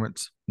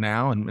performance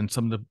now and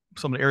some of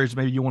the areas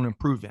maybe you want to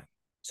improve in.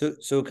 So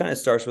it kind of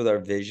starts with our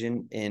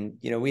vision, and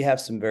we have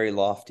some very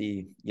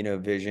lofty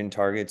vision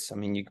targets. I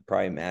mean, you could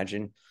probably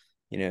imagine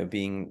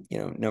being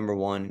number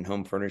one in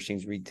home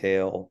furnishings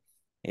retail,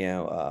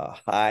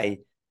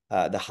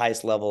 the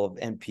highest level of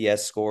NPS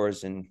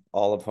scores in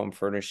all of home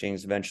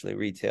furnishings, eventually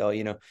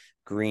retail,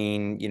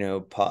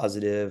 green,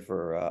 positive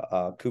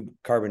or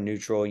carbon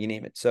neutral, you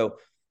name it. So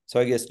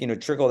I guess,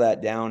 trickle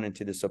that down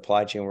into the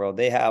supply chain world.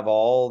 They have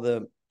all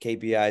the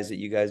KPIs that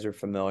you guys are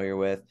familiar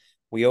with.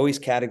 We always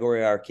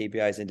categorize our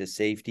KPIs into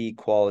safety,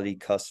 quality,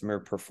 customer,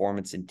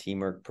 performance, and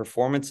teamwork.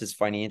 Performance is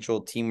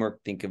financial. Teamwork,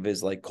 think of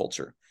as like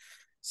culture.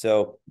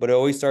 So, but it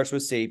always starts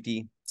with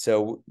safety.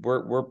 So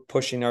we're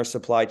pushing our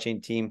supply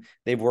chain team.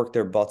 They've worked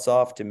their butts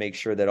off to make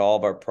sure that all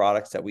of our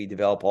products that we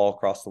develop all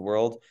across the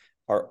world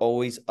are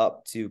always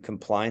up to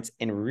compliance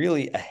and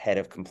really ahead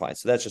of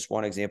compliance. So that's just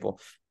one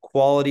example.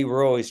 Quality,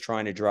 we're always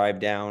trying to drive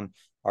down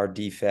our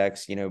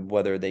defects,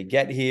 whether they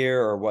get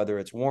here or whether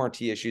it's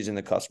warranty issues in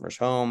the customer's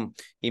home,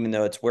 even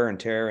though it's wear and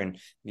tear. And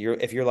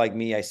if you're like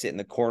me, I sit in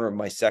the corner of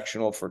my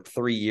sectional for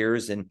 3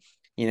 years and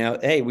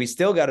hey, we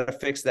still got to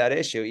fix that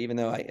issue, even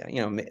though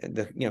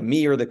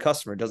me or the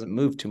customer doesn't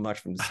move too much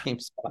from the same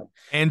spot.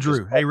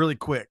 Andrew, hey, really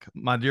quick,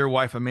 my dear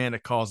wife Amanda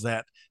calls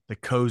that the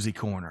cozy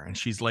corner, and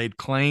she's laid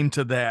claim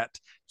to that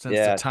since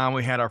the time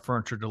we had our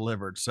furniture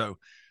delivered. So,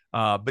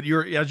 but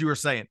as you were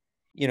saying,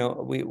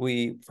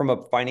 we from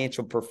a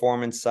financial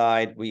performance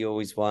side, we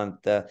always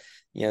want the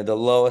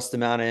lowest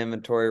amount of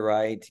inventory,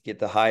 right, to get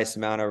the highest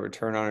amount of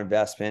return on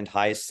investment,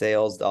 highest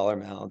sales dollar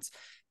amounts.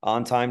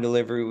 On-time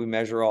delivery, we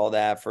measure all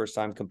that,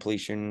 first-time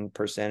completion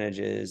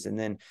percentages. And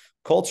then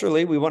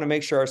culturally, we want to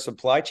make sure our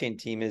supply chain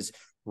team is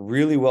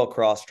really well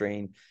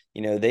cross-trained.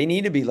 They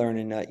need to be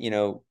learning,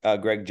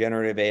 Greg,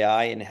 generative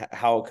AI and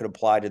how it could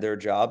apply to their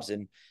jobs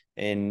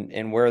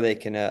and where they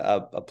can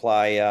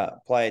apply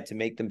it to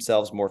make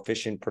themselves more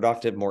efficient,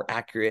 productive, more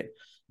accurate.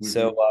 Mm-hmm.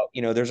 So,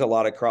 there's a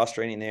lot of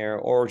cross-training there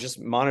or just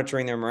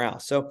monitoring their morale.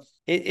 So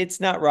it's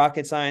not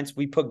rocket science.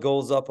 We put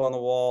goals up on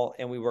the wall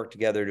and we work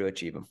together to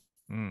achieve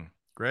them.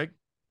 Greg?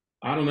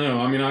 I don't know.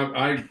 I mean,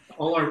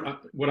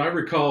 what I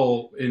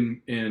recall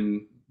in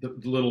the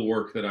little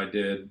work that I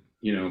did,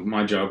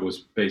 my job was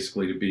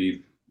basically to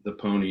be the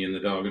pony in the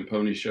dog and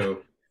pony show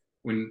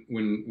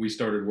when we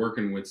started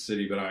working with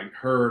City. But I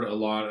heard a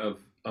lot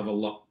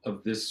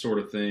of this sort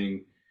of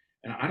thing,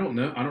 and I don't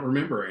know. I don't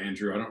remember,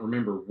 Andrew. I don't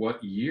remember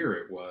what year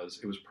it was.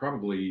 It was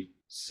probably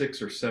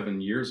 6 or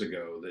 7 years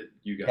ago that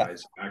you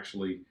guys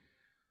actually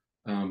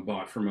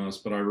bought from us,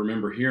 but I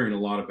remember hearing a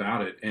lot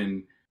about it.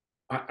 And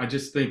I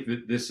just think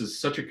that this is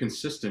such a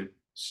consistent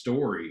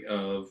story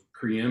of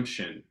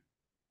preemption,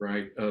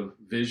 right? Of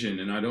vision.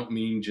 And I don't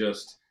mean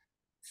just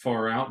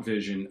far out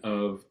vision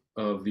of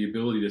the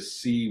ability to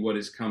see what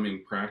is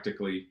coming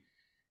practically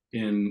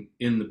in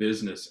the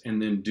business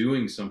and then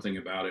doing something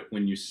about it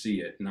when you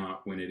see it,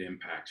 not when it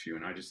impacts you.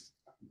 And I just,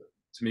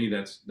 to me,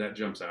 that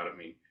jumps out at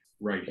me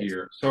right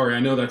here. Sorry, I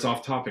know that's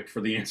off topic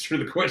for the answer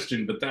to the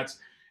question, but that's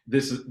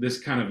this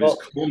kind of is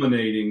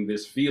culminating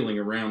this feeling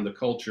around the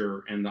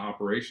culture and the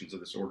operations of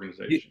this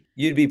organization.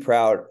 You'd be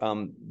proud.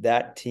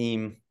 That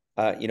team,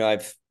 you're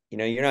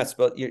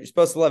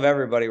supposed to love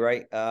everybody,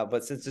 right?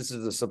 But since this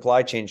is a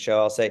supply chain show,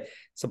 I'll say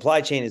supply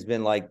chain has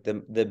been like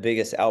the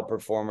biggest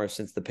outperformer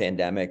since the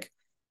pandemic.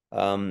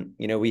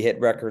 We hit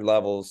record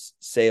levels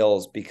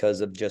sales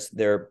because of just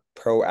their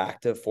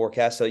proactive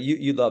forecast. So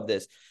you love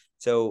this.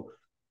 So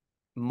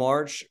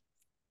March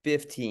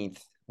 15th,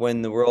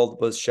 when the world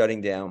was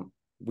shutting down,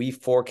 we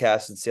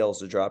forecasted sales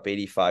to drop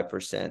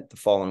 85% the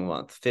following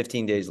month,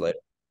 15 days later.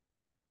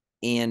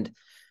 And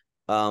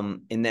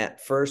in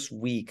that first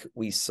week,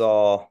 we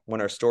saw when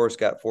our stores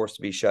got forced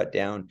to be shut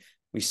down,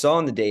 we saw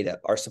in the data,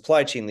 our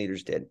supply chain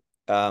leaders did,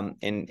 and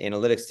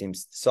analytics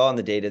teams saw in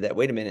the data that,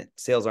 wait a minute,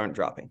 sales aren't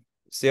dropping.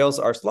 Sales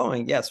are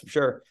slowing, yes, for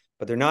sure,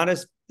 but they're not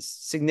as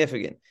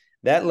significant.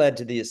 That led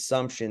to the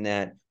assumption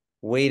that,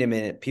 wait a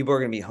minute, people are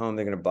going to be home,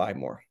 they're going to buy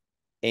more.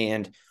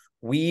 And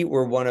we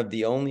were one of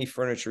the only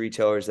furniture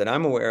retailers that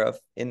I'm aware of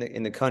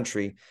in the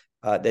country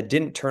that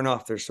didn't turn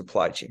off their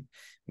supply chain.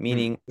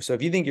 Meaning, so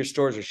if you think your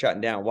stores are shutting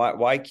down,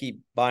 why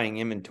keep buying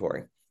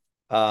inventory?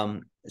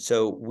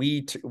 So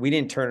we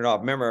didn't turn it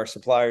off. Remember, our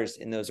suppliers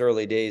in those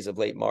early days of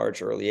late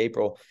March, early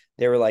April,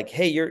 they were like,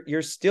 "Hey,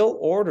 you're still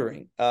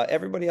ordering.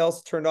 Everybody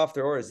else turned off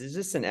their orders. Is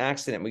this an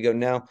accident?" We go,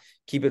 "No,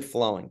 keep it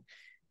flowing."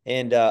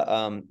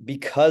 And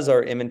because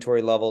our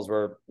inventory levels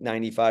were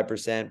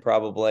 95%,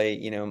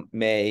 probably,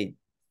 May,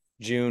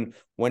 June,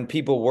 when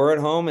people were at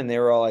home and they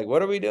were all like,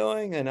 "What are we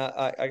doing?" And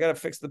I got to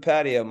fix the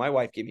patio. My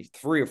wife gave me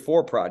 3 or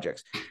 4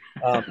 projects.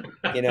 Our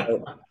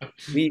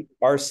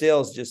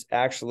sales just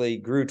actually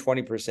grew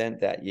 20%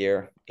 that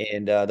year.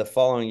 And the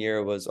following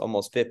year was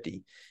almost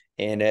 50.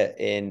 And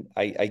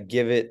I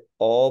give it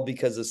all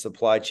because of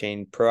supply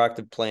chain,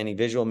 proactive planning,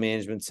 visual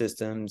management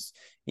systems,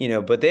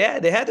 but they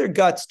had their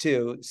guts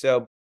too.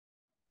 So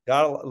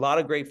got a lot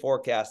of great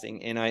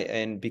forecasting,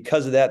 and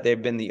because of that,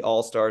 they've been the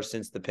all-stars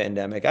since the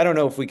pandemic. I don't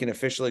know if we can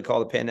officially call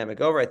the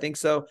pandemic over. I think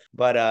so,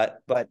 but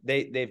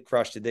they've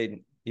crushed it.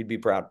 You'd be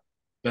proud.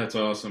 That's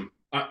awesome,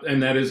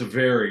 and that is a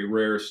very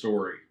rare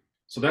story.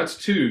 So that's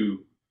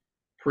 2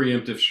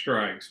 preemptive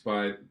strikes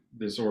by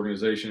this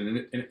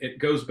organization, and it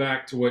goes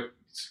back to what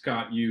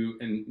Scott, you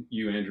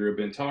Andrew have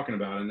been talking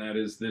about, and that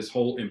is this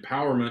whole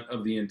empowerment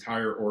of the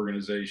entire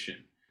organization.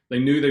 They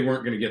knew they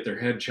weren't going to get their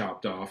head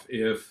chopped off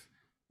if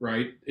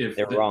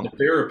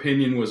their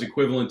opinion was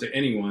equivalent to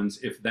anyone's,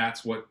 if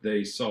that's what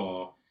they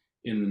saw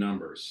in the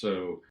numbers.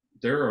 So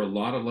there are a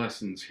lot of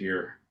lessons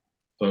here,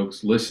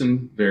 folks.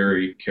 Listen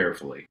very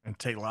carefully and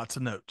take lots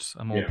of notes.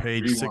 I'm on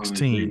page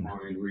 16.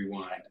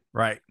 Rewind.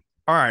 Right.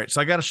 All right. So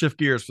I got to shift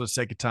gears for the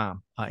sake of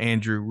time.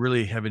 Andrew,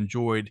 really have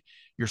enjoyed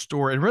your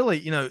story, and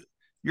really,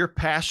 your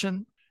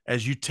passion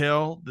as you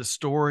tell the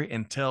story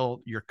and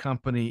tell your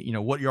company,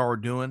 what y'all are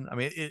doing. I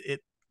mean,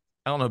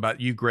 I don't know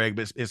about you, Greg,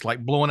 but it's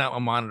like blowing out my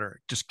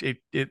monitor. Just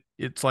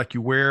it's like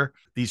you wear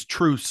these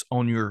truths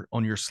on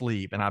your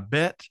sleeve. And I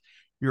bet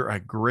you're a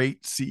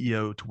great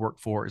CEO to work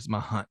for, is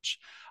my hunch.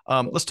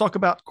 Let's talk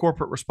about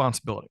corporate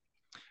responsibility.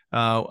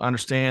 I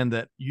understand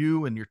that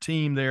you and your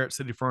team there at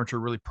City Furniture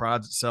really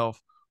prides itself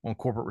on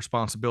corporate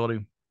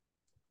responsibility.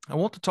 I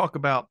want to talk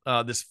about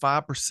this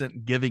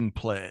 5% giving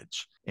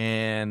pledge.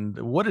 And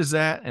what is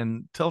that?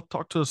 And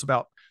talk to us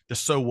about the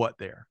so what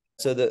there.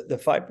 So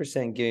the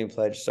 5% giving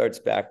pledge starts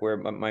back where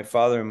my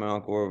father and my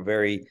uncle were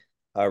very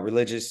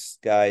religious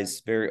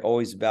guys,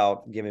 always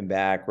about giving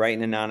back,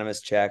 writing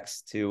anonymous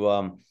checks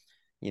to,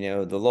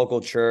 the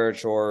local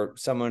church or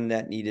someone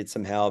that needed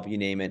some help, you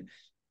name it.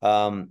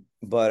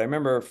 But I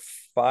remember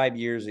 5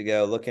 years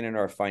ago, looking at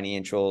our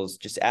financials,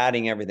 just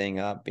adding everything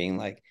up, being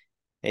like,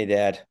 "Hey,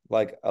 Dad,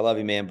 like, I love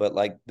you, man, but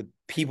like the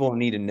people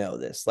need to know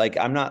this. Like,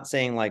 I'm not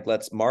saying like,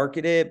 let's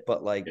market it,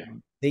 but like,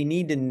 they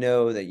need to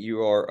know that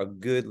you are a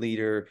good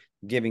leader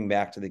giving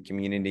back to the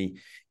community.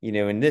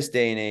 In this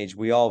day and age,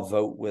 we all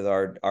vote with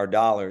our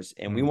dollars,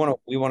 and we want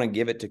to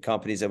give it to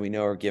companies that we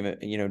know are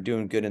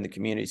doing good in the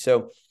community."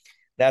 So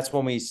that's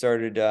when we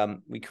started.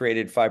 We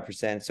created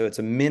 5%. So it's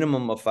a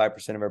minimum of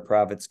 5% of our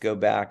profits go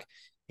back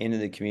into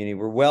the community.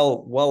 We're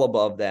well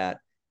above that.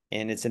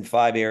 And it's in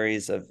 5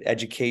 areas of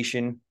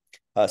education,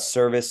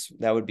 service.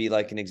 That would be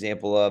like an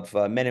example of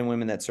men and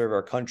women that serve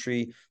our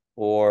country,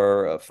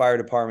 or fire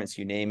departments,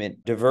 you name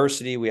it.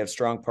 Diversity, we have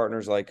strong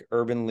partners like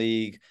Urban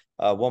League,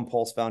 One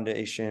Pulse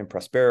Foundation,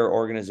 Prospera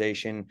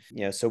Organization.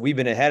 So we've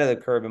been ahead of the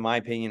curve, in my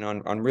opinion,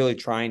 on really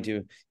trying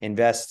to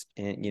invest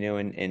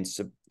in,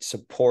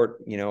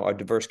 support, our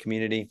diverse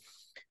community.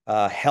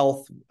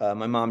 Health,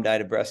 my mom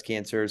died of breast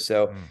cancer.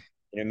 So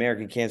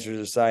American Cancer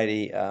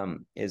Society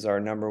is our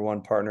number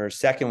one partner.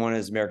 Second one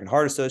is American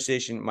Heart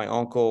Association. My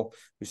uncle,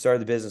 who started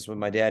the business with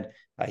my dad,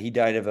 he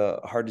died of a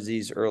heart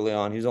disease early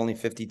on. He was only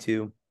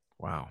 52.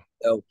 Wow.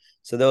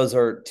 So those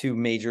are two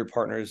major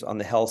partners on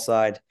the health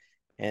side.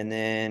 And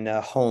then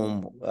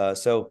home.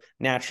 So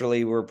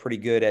naturally, we're pretty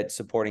good at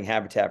supporting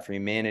Habitat for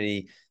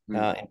Humanity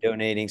and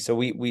donating. So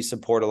we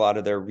support a lot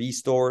of their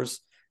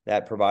restores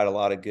that provide a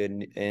lot of good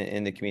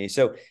in the community.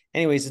 So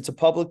anyways, it's a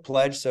public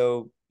pledge.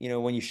 So,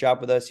 when you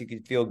shop with us, you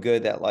can feel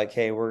good that like,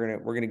 hey, we're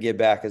going to give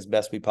back as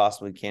best we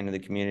possibly can to the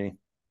community.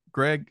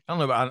 Greg, I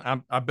don't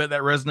know, I bet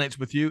that resonates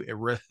with you. It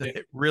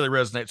really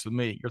resonates with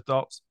me. Your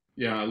thoughts?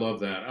 Yeah, I love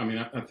that. I mean,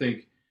 I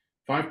think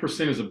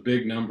 5% is a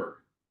big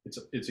number.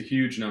 It's a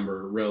huge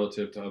number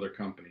relative to other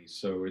companies.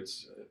 So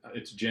it's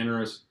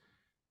generous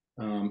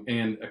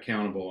and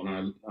accountable.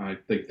 And I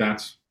think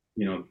that's,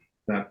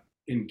 that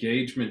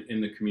engagement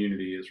in the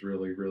community is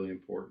really, really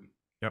important.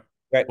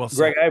 Yep. Well,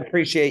 Greg, I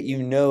appreciate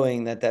you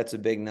knowing that that's a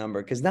big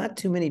number because not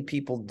too many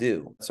people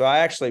do. So I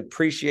actually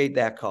appreciate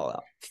that call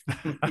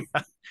out.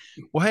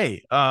 Well,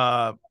 hey,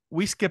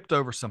 we skipped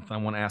over something I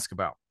want to ask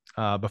about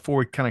before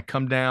we kind of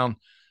come down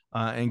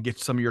and get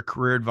some of your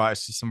career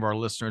advice to some of our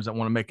listeners that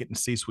want to make it in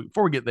C-suite.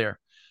 Before we get there,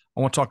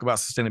 I want to talk about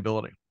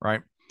sustainability,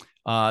 right?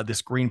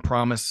 This green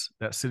promise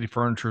that City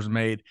Furniture has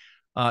made.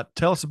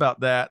 Tell us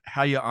about that,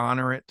 how you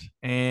honor it,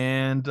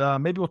 and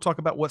maybe we'll talk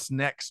about what's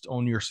next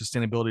on your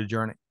sustainability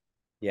journey.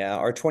 Yeah,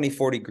 our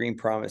 2040 green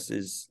promise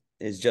is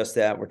just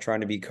that. We're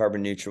trying to be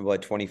carbon neutral by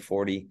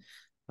 2040.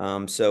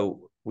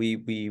 So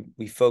we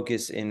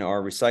focus in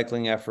our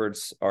recycling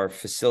efforts, our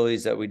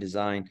facilities that we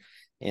design,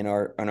 and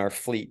our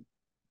fleet.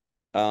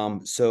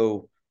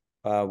 So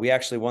we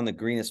actually won the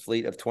greenest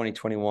fleet of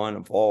 2021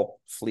 of all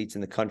fleets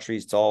in the country.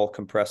 It's all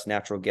compressed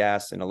natural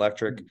gas and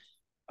electric.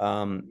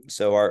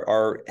 So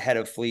our head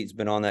of fleet's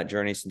been on that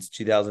journey since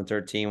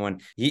 2013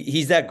 when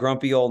he's that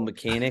grumpy old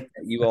mechanic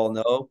that you all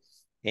know.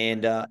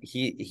 And I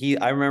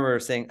remember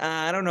saying,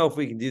 I don't know if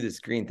we can do this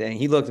green thing.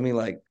 He looked at me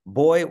like,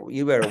 boy,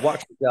 you better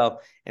watch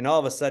yourself. And all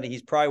of a sudden,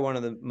 he's probably one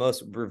of the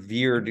most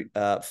revered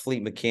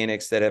fleet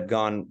mechanics that have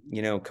gone,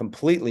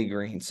 completely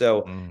green.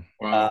 So,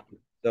 wow.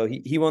 So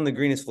he won the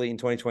greenest fleet in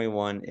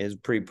 2021. Is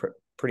pretty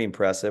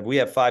impressive. We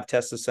have 5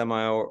 Tesla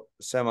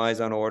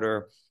semis on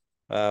order.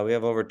 We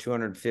have over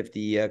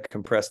 250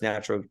 compressed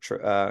natural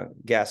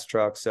gas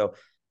trucks. So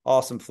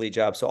awesome fleet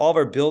job. So all of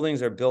our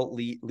buildings are built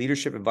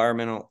leadership,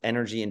 environmental,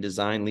 energy, and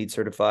design LEED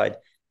certified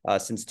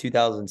since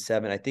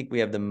 2007. I think we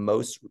have the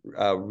most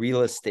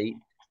real estate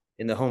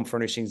in the home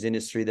furnishings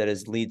industry that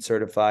is LEED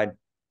certified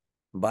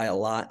by a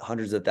lot,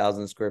 hundreds of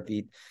thousands of square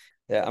feet.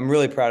 I'm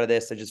really proud of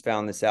this. I just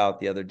found this out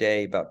the other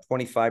day. About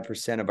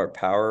 25% of our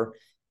power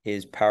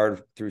is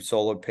powered through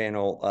solar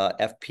panel,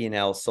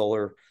 FP&L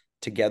solar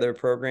together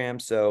program.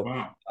 So,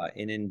 wow.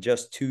 And in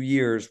just 2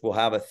 years, we'll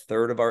have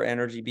 1/3 of our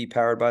energy be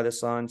powered by the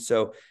sun.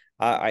 So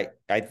I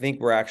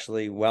think we're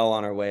actually well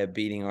on our way of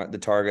beating the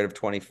target of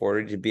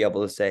 2040 to be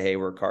able to say, hey,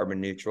 we're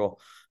carbon neutral.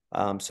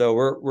 So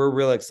we're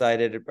real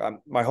excited.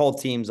 My whole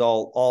team's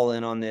all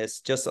in on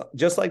this. Just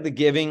like the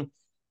giving,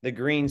 the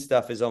green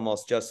stuff is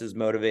almost just as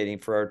motivating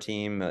for our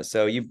team.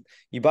 So you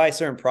buy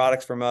certain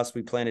products from us,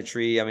 we plant a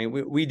tree. I mean,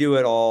 we do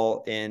it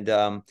all. And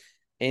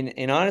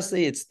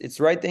honestly, it's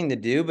the right thing to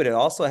do, but it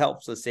also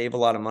helps us save a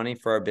lot of money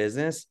for our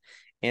business,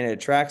 and it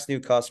attracts new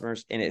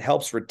customers, and it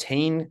helps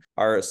retain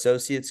our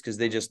associates because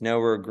they just know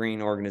we're a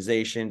green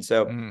organization.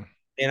 So,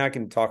 and I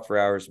can talk for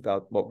hours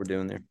about what we're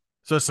doing there.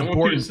 So it's important.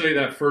 I want you to say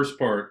that first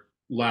part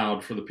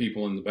loud for the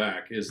people in the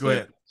back is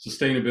that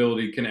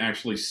sustainability can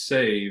actually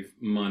save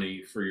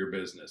money for your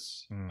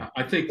business.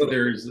 I think that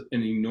there is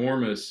an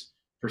enormous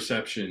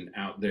perception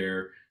out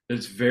there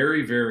that's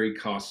very, very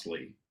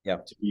costly.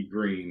 Yep. To be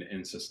green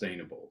and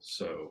sustainable.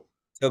 So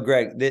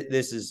Greg,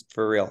 this is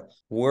for real.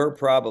 We're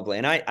probably,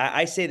 and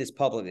I say this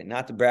publicly,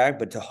 not to brag,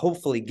 but to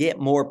hopefully get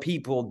more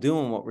people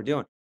doing what we're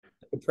doing.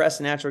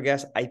 Compressed natural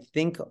gas, I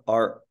think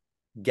our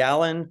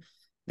gallon,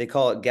 they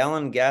call it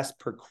gallon gas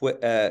per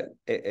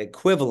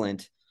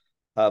equivalent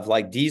of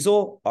like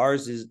diesel.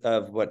 Ours is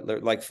of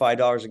what, like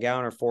 $5 a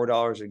gallon or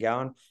 $4 a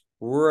gallon.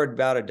 We're at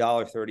about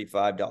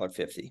 $1.35,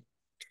 $1.50.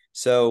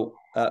 So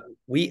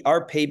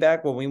our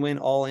payback when we went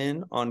all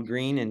in on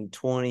green in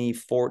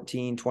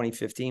 2014,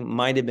 2015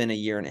 might have been a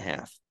year and a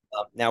half.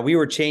 Now we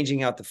were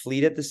changing out the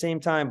fleet at the same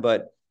time,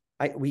 but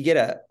we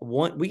get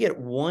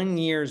 1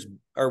 year's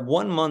or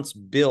 1 month's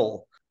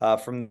bill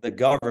from the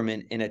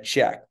government in a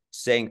check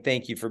saying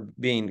thank you for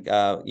being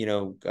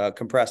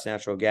compressed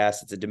natural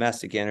gas. It's a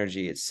domestic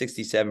energy. It's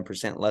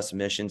 67% less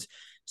emissions.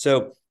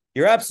 So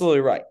you're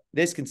absolutely right.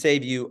 This can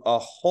save you a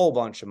whole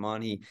bunch of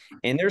money.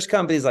 And there's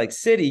companies like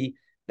Citi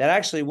that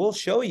actually will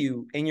show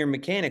you in your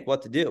mechanic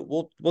what to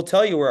do. We'll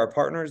tell you where our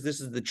partners, this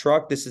is the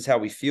truck, this is how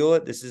we fuel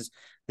it, this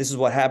is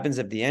what happens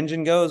if the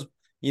engine goes.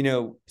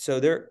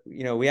 So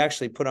we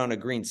actually put on a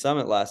green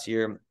summit last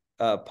year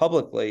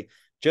publicly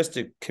just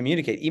to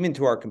communicate even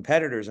to our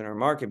competitors in our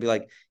market, be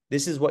like,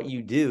 this is what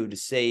you do to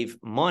save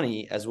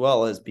money as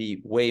well as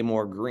be way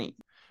more green.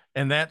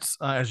 And that's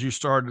as you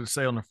started to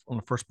say on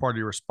the first part of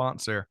your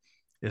response there,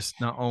 It's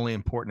not only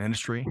important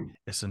industry,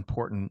 it's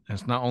important.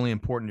 It's not only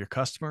important to your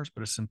customers,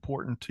 but it's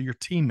important to your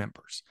team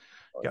members.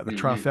 You got the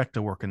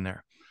trifecta working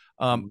there.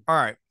 All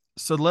right.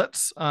 So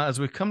let's, as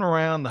we come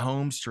around the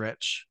home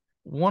stretch,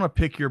 want to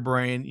pick your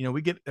brain. You know,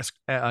 we get,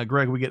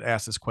 Greg, we get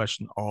asked this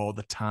question all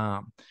the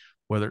time,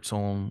 whether it's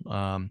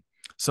on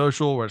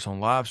social, whether it's on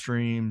live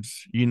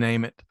streams, you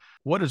name it.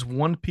 What is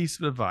one piece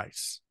of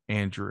advice,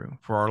 Andrew,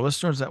 for our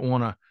listeners that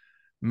want to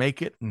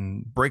make it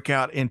and break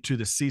out into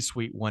the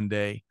C-suite one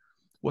day?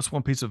 What's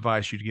one piece of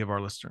advice you'd give our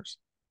listeners?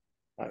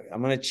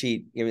 I'm going to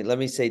cheat. Let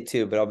me say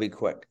two, but I'll be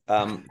quick.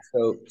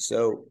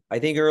 So I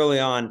think early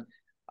on,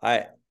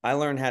 I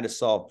learned how to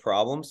solve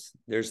problems.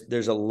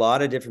 There's a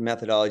lot of different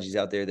methodologies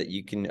out there that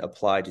you can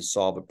apply to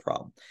solve a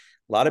problem.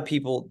 A lot of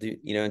people do,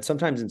 and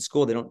sometimes in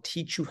school, they don't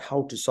teach you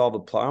how to solve a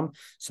problem.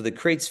 So that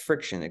creates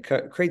friction.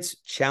 It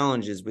creates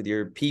challenges with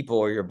your people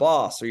or your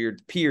boss or your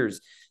peers.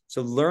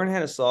 So learn how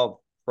to solve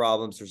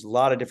problems. There's a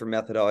lot of different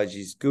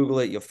methodologies. Google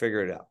it, you'll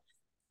figure it out.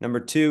 Number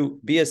two,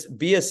 be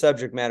a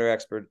subject matter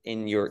expert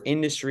in your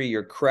industry,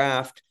 your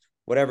craft,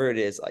 whatever it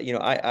is.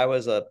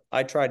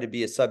 I tried to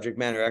be a subject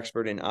matter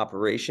expert in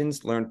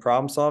operations, learn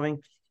problem solving.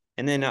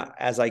 And then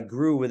as I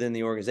grew within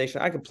the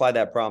organization, I could apply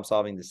that problem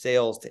solving to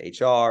sales, to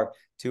HR,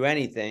 to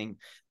anything.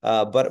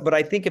 But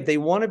I think if they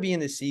want to be in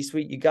the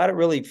C-suite, you got to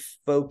really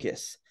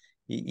focus,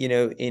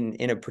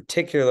 in a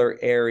particular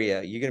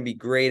area. You're going to be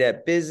great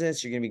at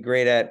business. You're going to be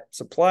great at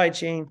supply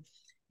chain.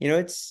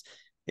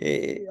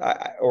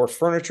 Or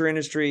furniture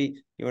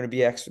industry, you want to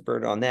be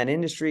expert on that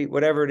industry,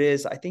 whatever it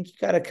is. I think you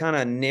got to kind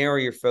of narrow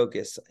your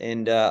focus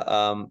and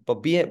but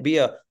be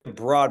a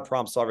broad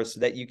problem solver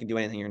so that you can do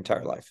anything your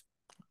entire life.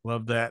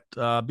 Love that.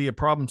 Be a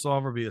problem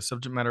solver, be a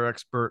subject matter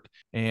expert,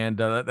 and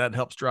that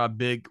helps drive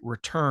big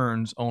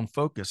returns on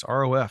focus.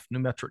 ROF, new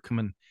metric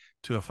coming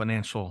to a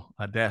financial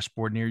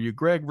dashboard near you.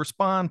 Greg,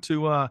 respond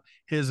to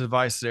his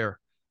advice there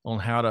on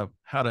how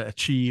to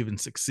achieve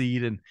and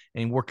succeed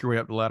and work your way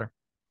up the ladder.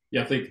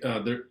 Yeah, I think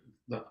the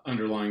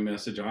underlying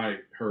message I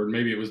heard,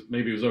 maybe it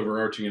was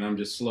overarching and I'm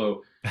just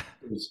slow,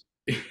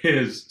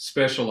 is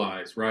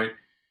specialize, right?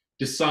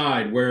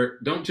 Decide where,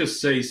 don't just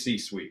say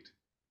C-suite.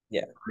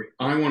 Yeah.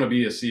 I want to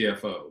be a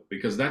CFO,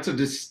 because that's a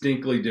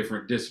distinctly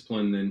different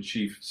discipline than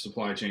chief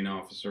supply chain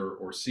officer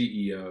or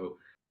CEO.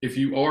 If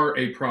you are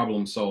a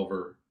problem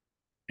solver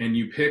and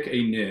you pick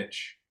a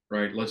niche,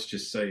 right? Let's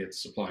just say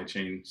it's supply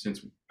chain,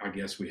 since I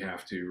guess we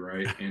have to,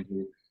 right,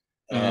 Andrew?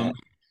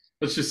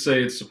 Let's just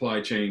say it's supply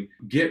chain.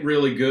 Get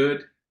really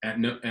good at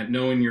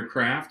knowing your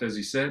craft, as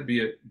he said.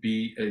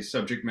 Be a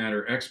subject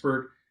matter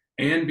expert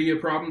and be a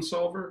problem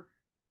solver.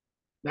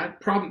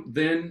 That problem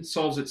then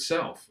solves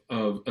itself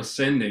of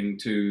ascending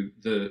to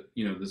the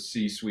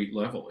C-suite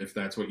level, if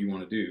that's what you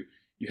want to do.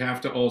 You have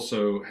to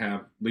also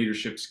have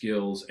leadership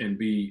skills and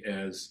be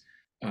as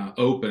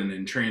open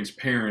and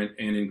transparent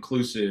and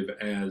inclusive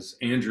as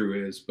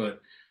Andrew is. But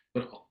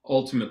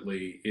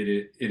ultimately,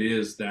 it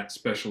is that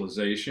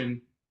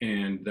specialization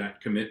and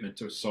that commitment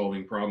to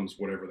solving problems,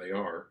 whatever they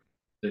are,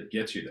 that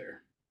gets you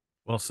there.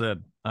 Well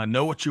said.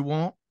 Know what you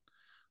want.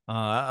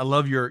 I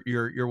love your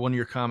one of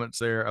your comments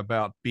there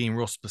about being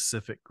real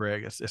specific,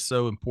 Greg. It's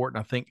so important.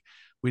 I think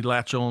we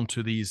latch on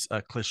to these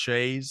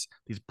cliches,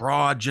 these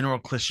broad general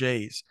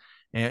cliches,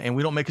 and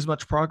we don't make as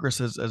much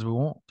progress as we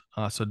want.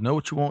 So know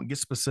what you want, get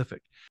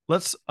specific.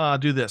 Let's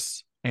do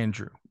this,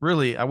 Andrew.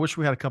 Really, I wish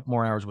we had a couple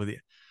more hours with you.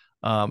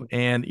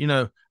 And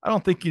I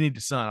don't think you need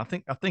the sun.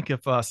 I think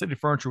if City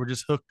Furniture would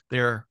just hook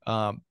their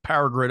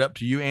power grid up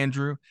to you,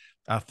 Andrew,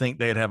 I think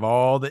they'd have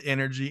all the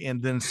energy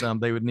and then some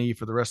they would need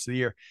for the rest of the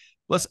year.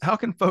 How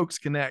can folks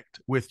connect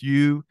with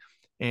you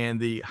and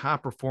the high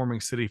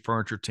performing City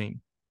Furniture team?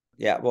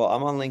 Yeah, well,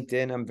 I'm on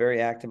LinkedIn. I'm very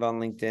active on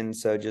LinkedIn.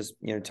 So just,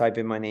 type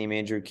in my name,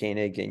 Andrew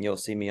Koenig, and you'll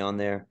see me on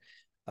there.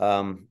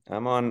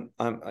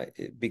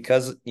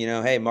 Because,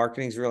 hey,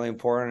 marketing is really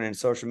important and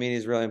social media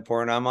is really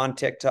important. I'm on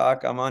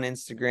TikTok. I'm on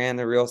Instagram.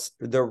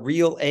 The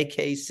real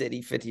AK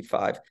City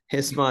 55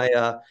 is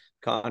my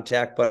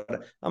contact, but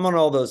I'm on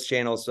all those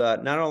channels,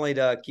 not only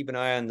to keep an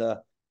eye on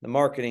the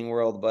marketing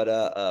world, but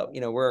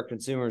where our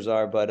consumers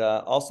are, but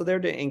also there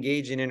to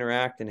engage and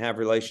interact and have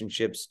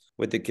relationships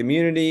with the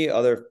community,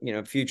 other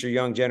future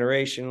young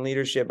generation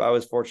leadership. I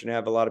was fortunate to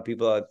have a lot of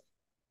people that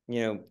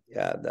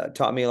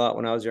taught me a lot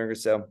when I was younger.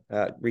 So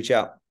reach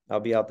out. I'll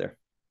be out there.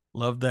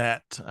 Love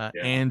that.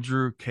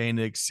 Andrew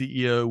Koenig,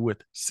 CEO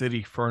with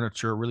City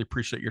Furniture. Really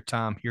appreciate your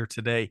time here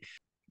today.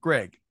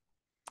 Greg,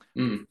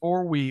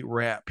 before we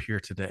wrap here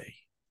today,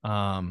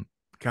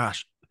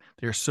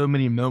 there's so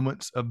many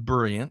moments of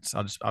brilliance.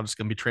 I'm just going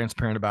to be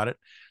transparent about it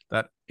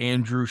that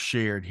Andrew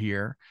shared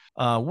here.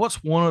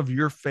 What's one of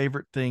your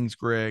favorite things,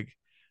 Greg,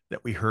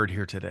 that we heard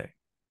here today?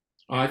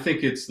 I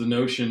think it's the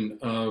notion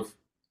of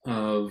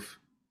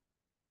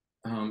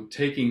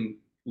taking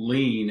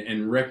lean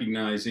and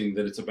recognizing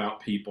that it's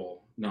about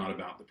people, not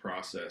about the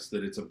process.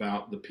 That it's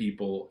about the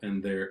people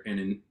and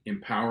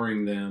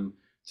empowering them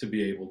to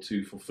be able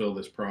to fulfill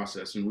this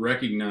process, and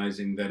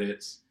recognizing that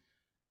it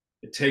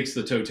takes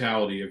the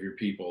totality of your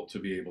people to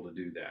be able to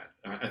do that.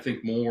 I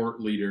think more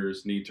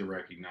leaders need to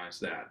recognize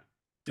that.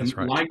 That's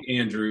right. Like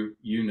Andrew,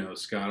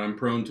 Scott, I'm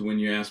prone to when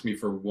you ask me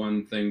for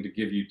one thing to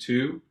give you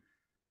two.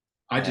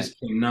 I just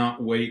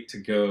cannot wait to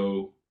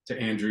go to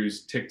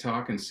Andrew's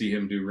TikTok and see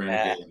him do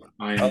Renegade.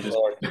 I am just.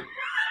 Lord.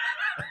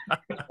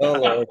 Oh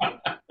Lord.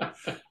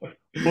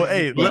 Well,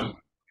 hey,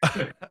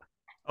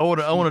 I want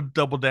to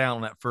double down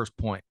on that first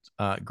point,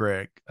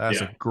 Greg.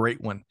 That's a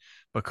great one,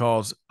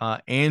 because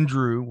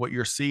Andrew, what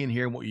you're seeing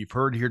here and what you've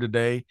heard here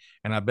today,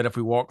 and I bet if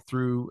we walk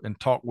through and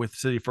talk with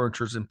City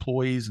Furniture's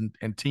employees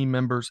and team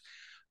members,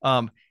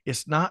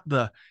 it's not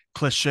the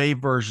cliche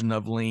version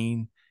of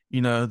lean,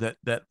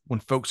 that when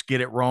folks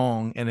get it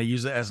wrong and they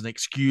use it as an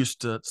excuse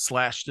to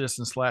slash this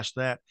and slash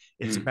that.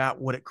 It's about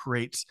what it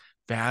creates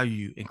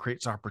value and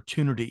creates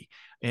opportunity,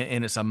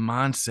 and it's a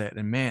mindset.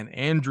 And man,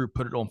 Andrew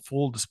put it on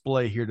full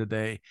display here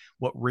today,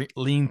 what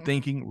lean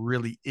thinking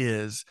really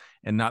is,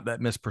 and not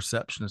that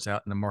misperception that's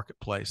out in the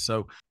marketplace.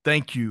 So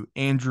thank you,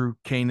 Andrew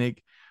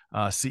Koenig,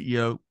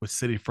 CEO with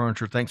City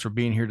Furniture. Thanks for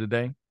being here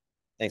today.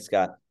 Thanks,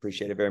 Scott.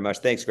 Appreciate it very much.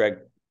 Thanks, Greg.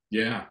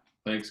 Yeah,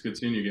 thanks. Good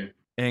seeing you again.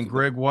 And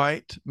Greg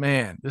White,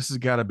 man, this has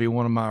got to be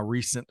one of my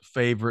recent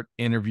favorite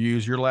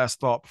interviews. Your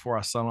last thought before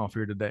I sign off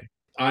here today?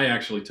 I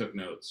actually took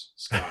notes,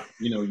 Scott.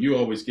 You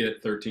always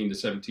get 13 to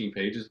 17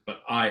 pages,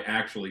 but I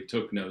actually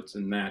took notes,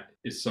 and that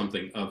is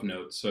something of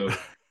note. So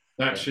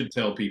that should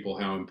tell people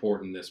how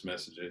important this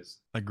message is.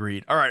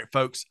 Agreed. All right,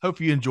 folks. Hope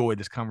you enjoyed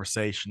this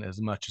conversation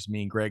as much as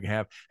me and Greg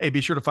have. Hey, be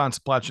sure to find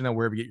Supply Chain Now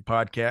wherever you get your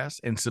podcasts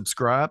and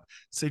subscribe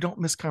so you don't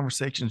miss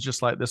conversations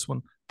just like this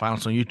one. Find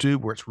us on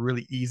YouTube, where it's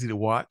really easy to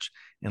watch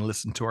and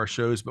listen to our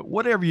shows. But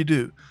whatever you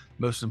do,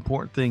 most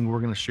important thing we're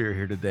going to share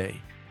here today,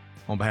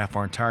 on behalf of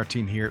our entire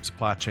team here at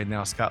Supply Chain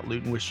Now, Scott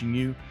Luton wishing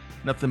you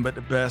nothing but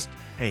the best.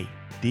 Hey,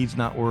 deeds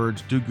not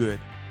words. Do good.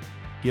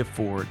 Give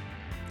forward.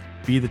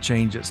 Be the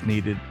change that's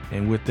needed.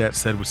 And with that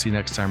said, we'll see you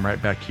next time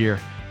right back here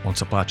on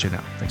Supply Chain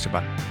Now. Thanks,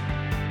 everybody.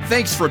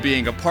 Thanks for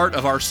being a part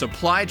of our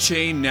Supply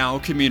Chain Now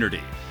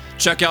community.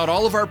 Check out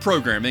all of our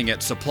programming at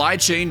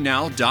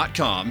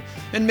supplychainnow.com,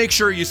 and make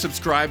sure you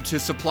subscribe to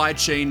Supply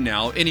Chain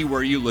Now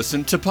anywhere you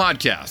listen to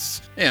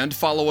podcasts. And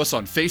follow us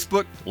on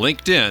Facebook,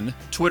 LinkedIn,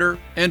 Twitter,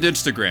 and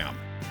Instagram.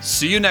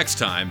 See you next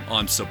time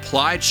on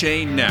Supply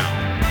Chain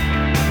Now.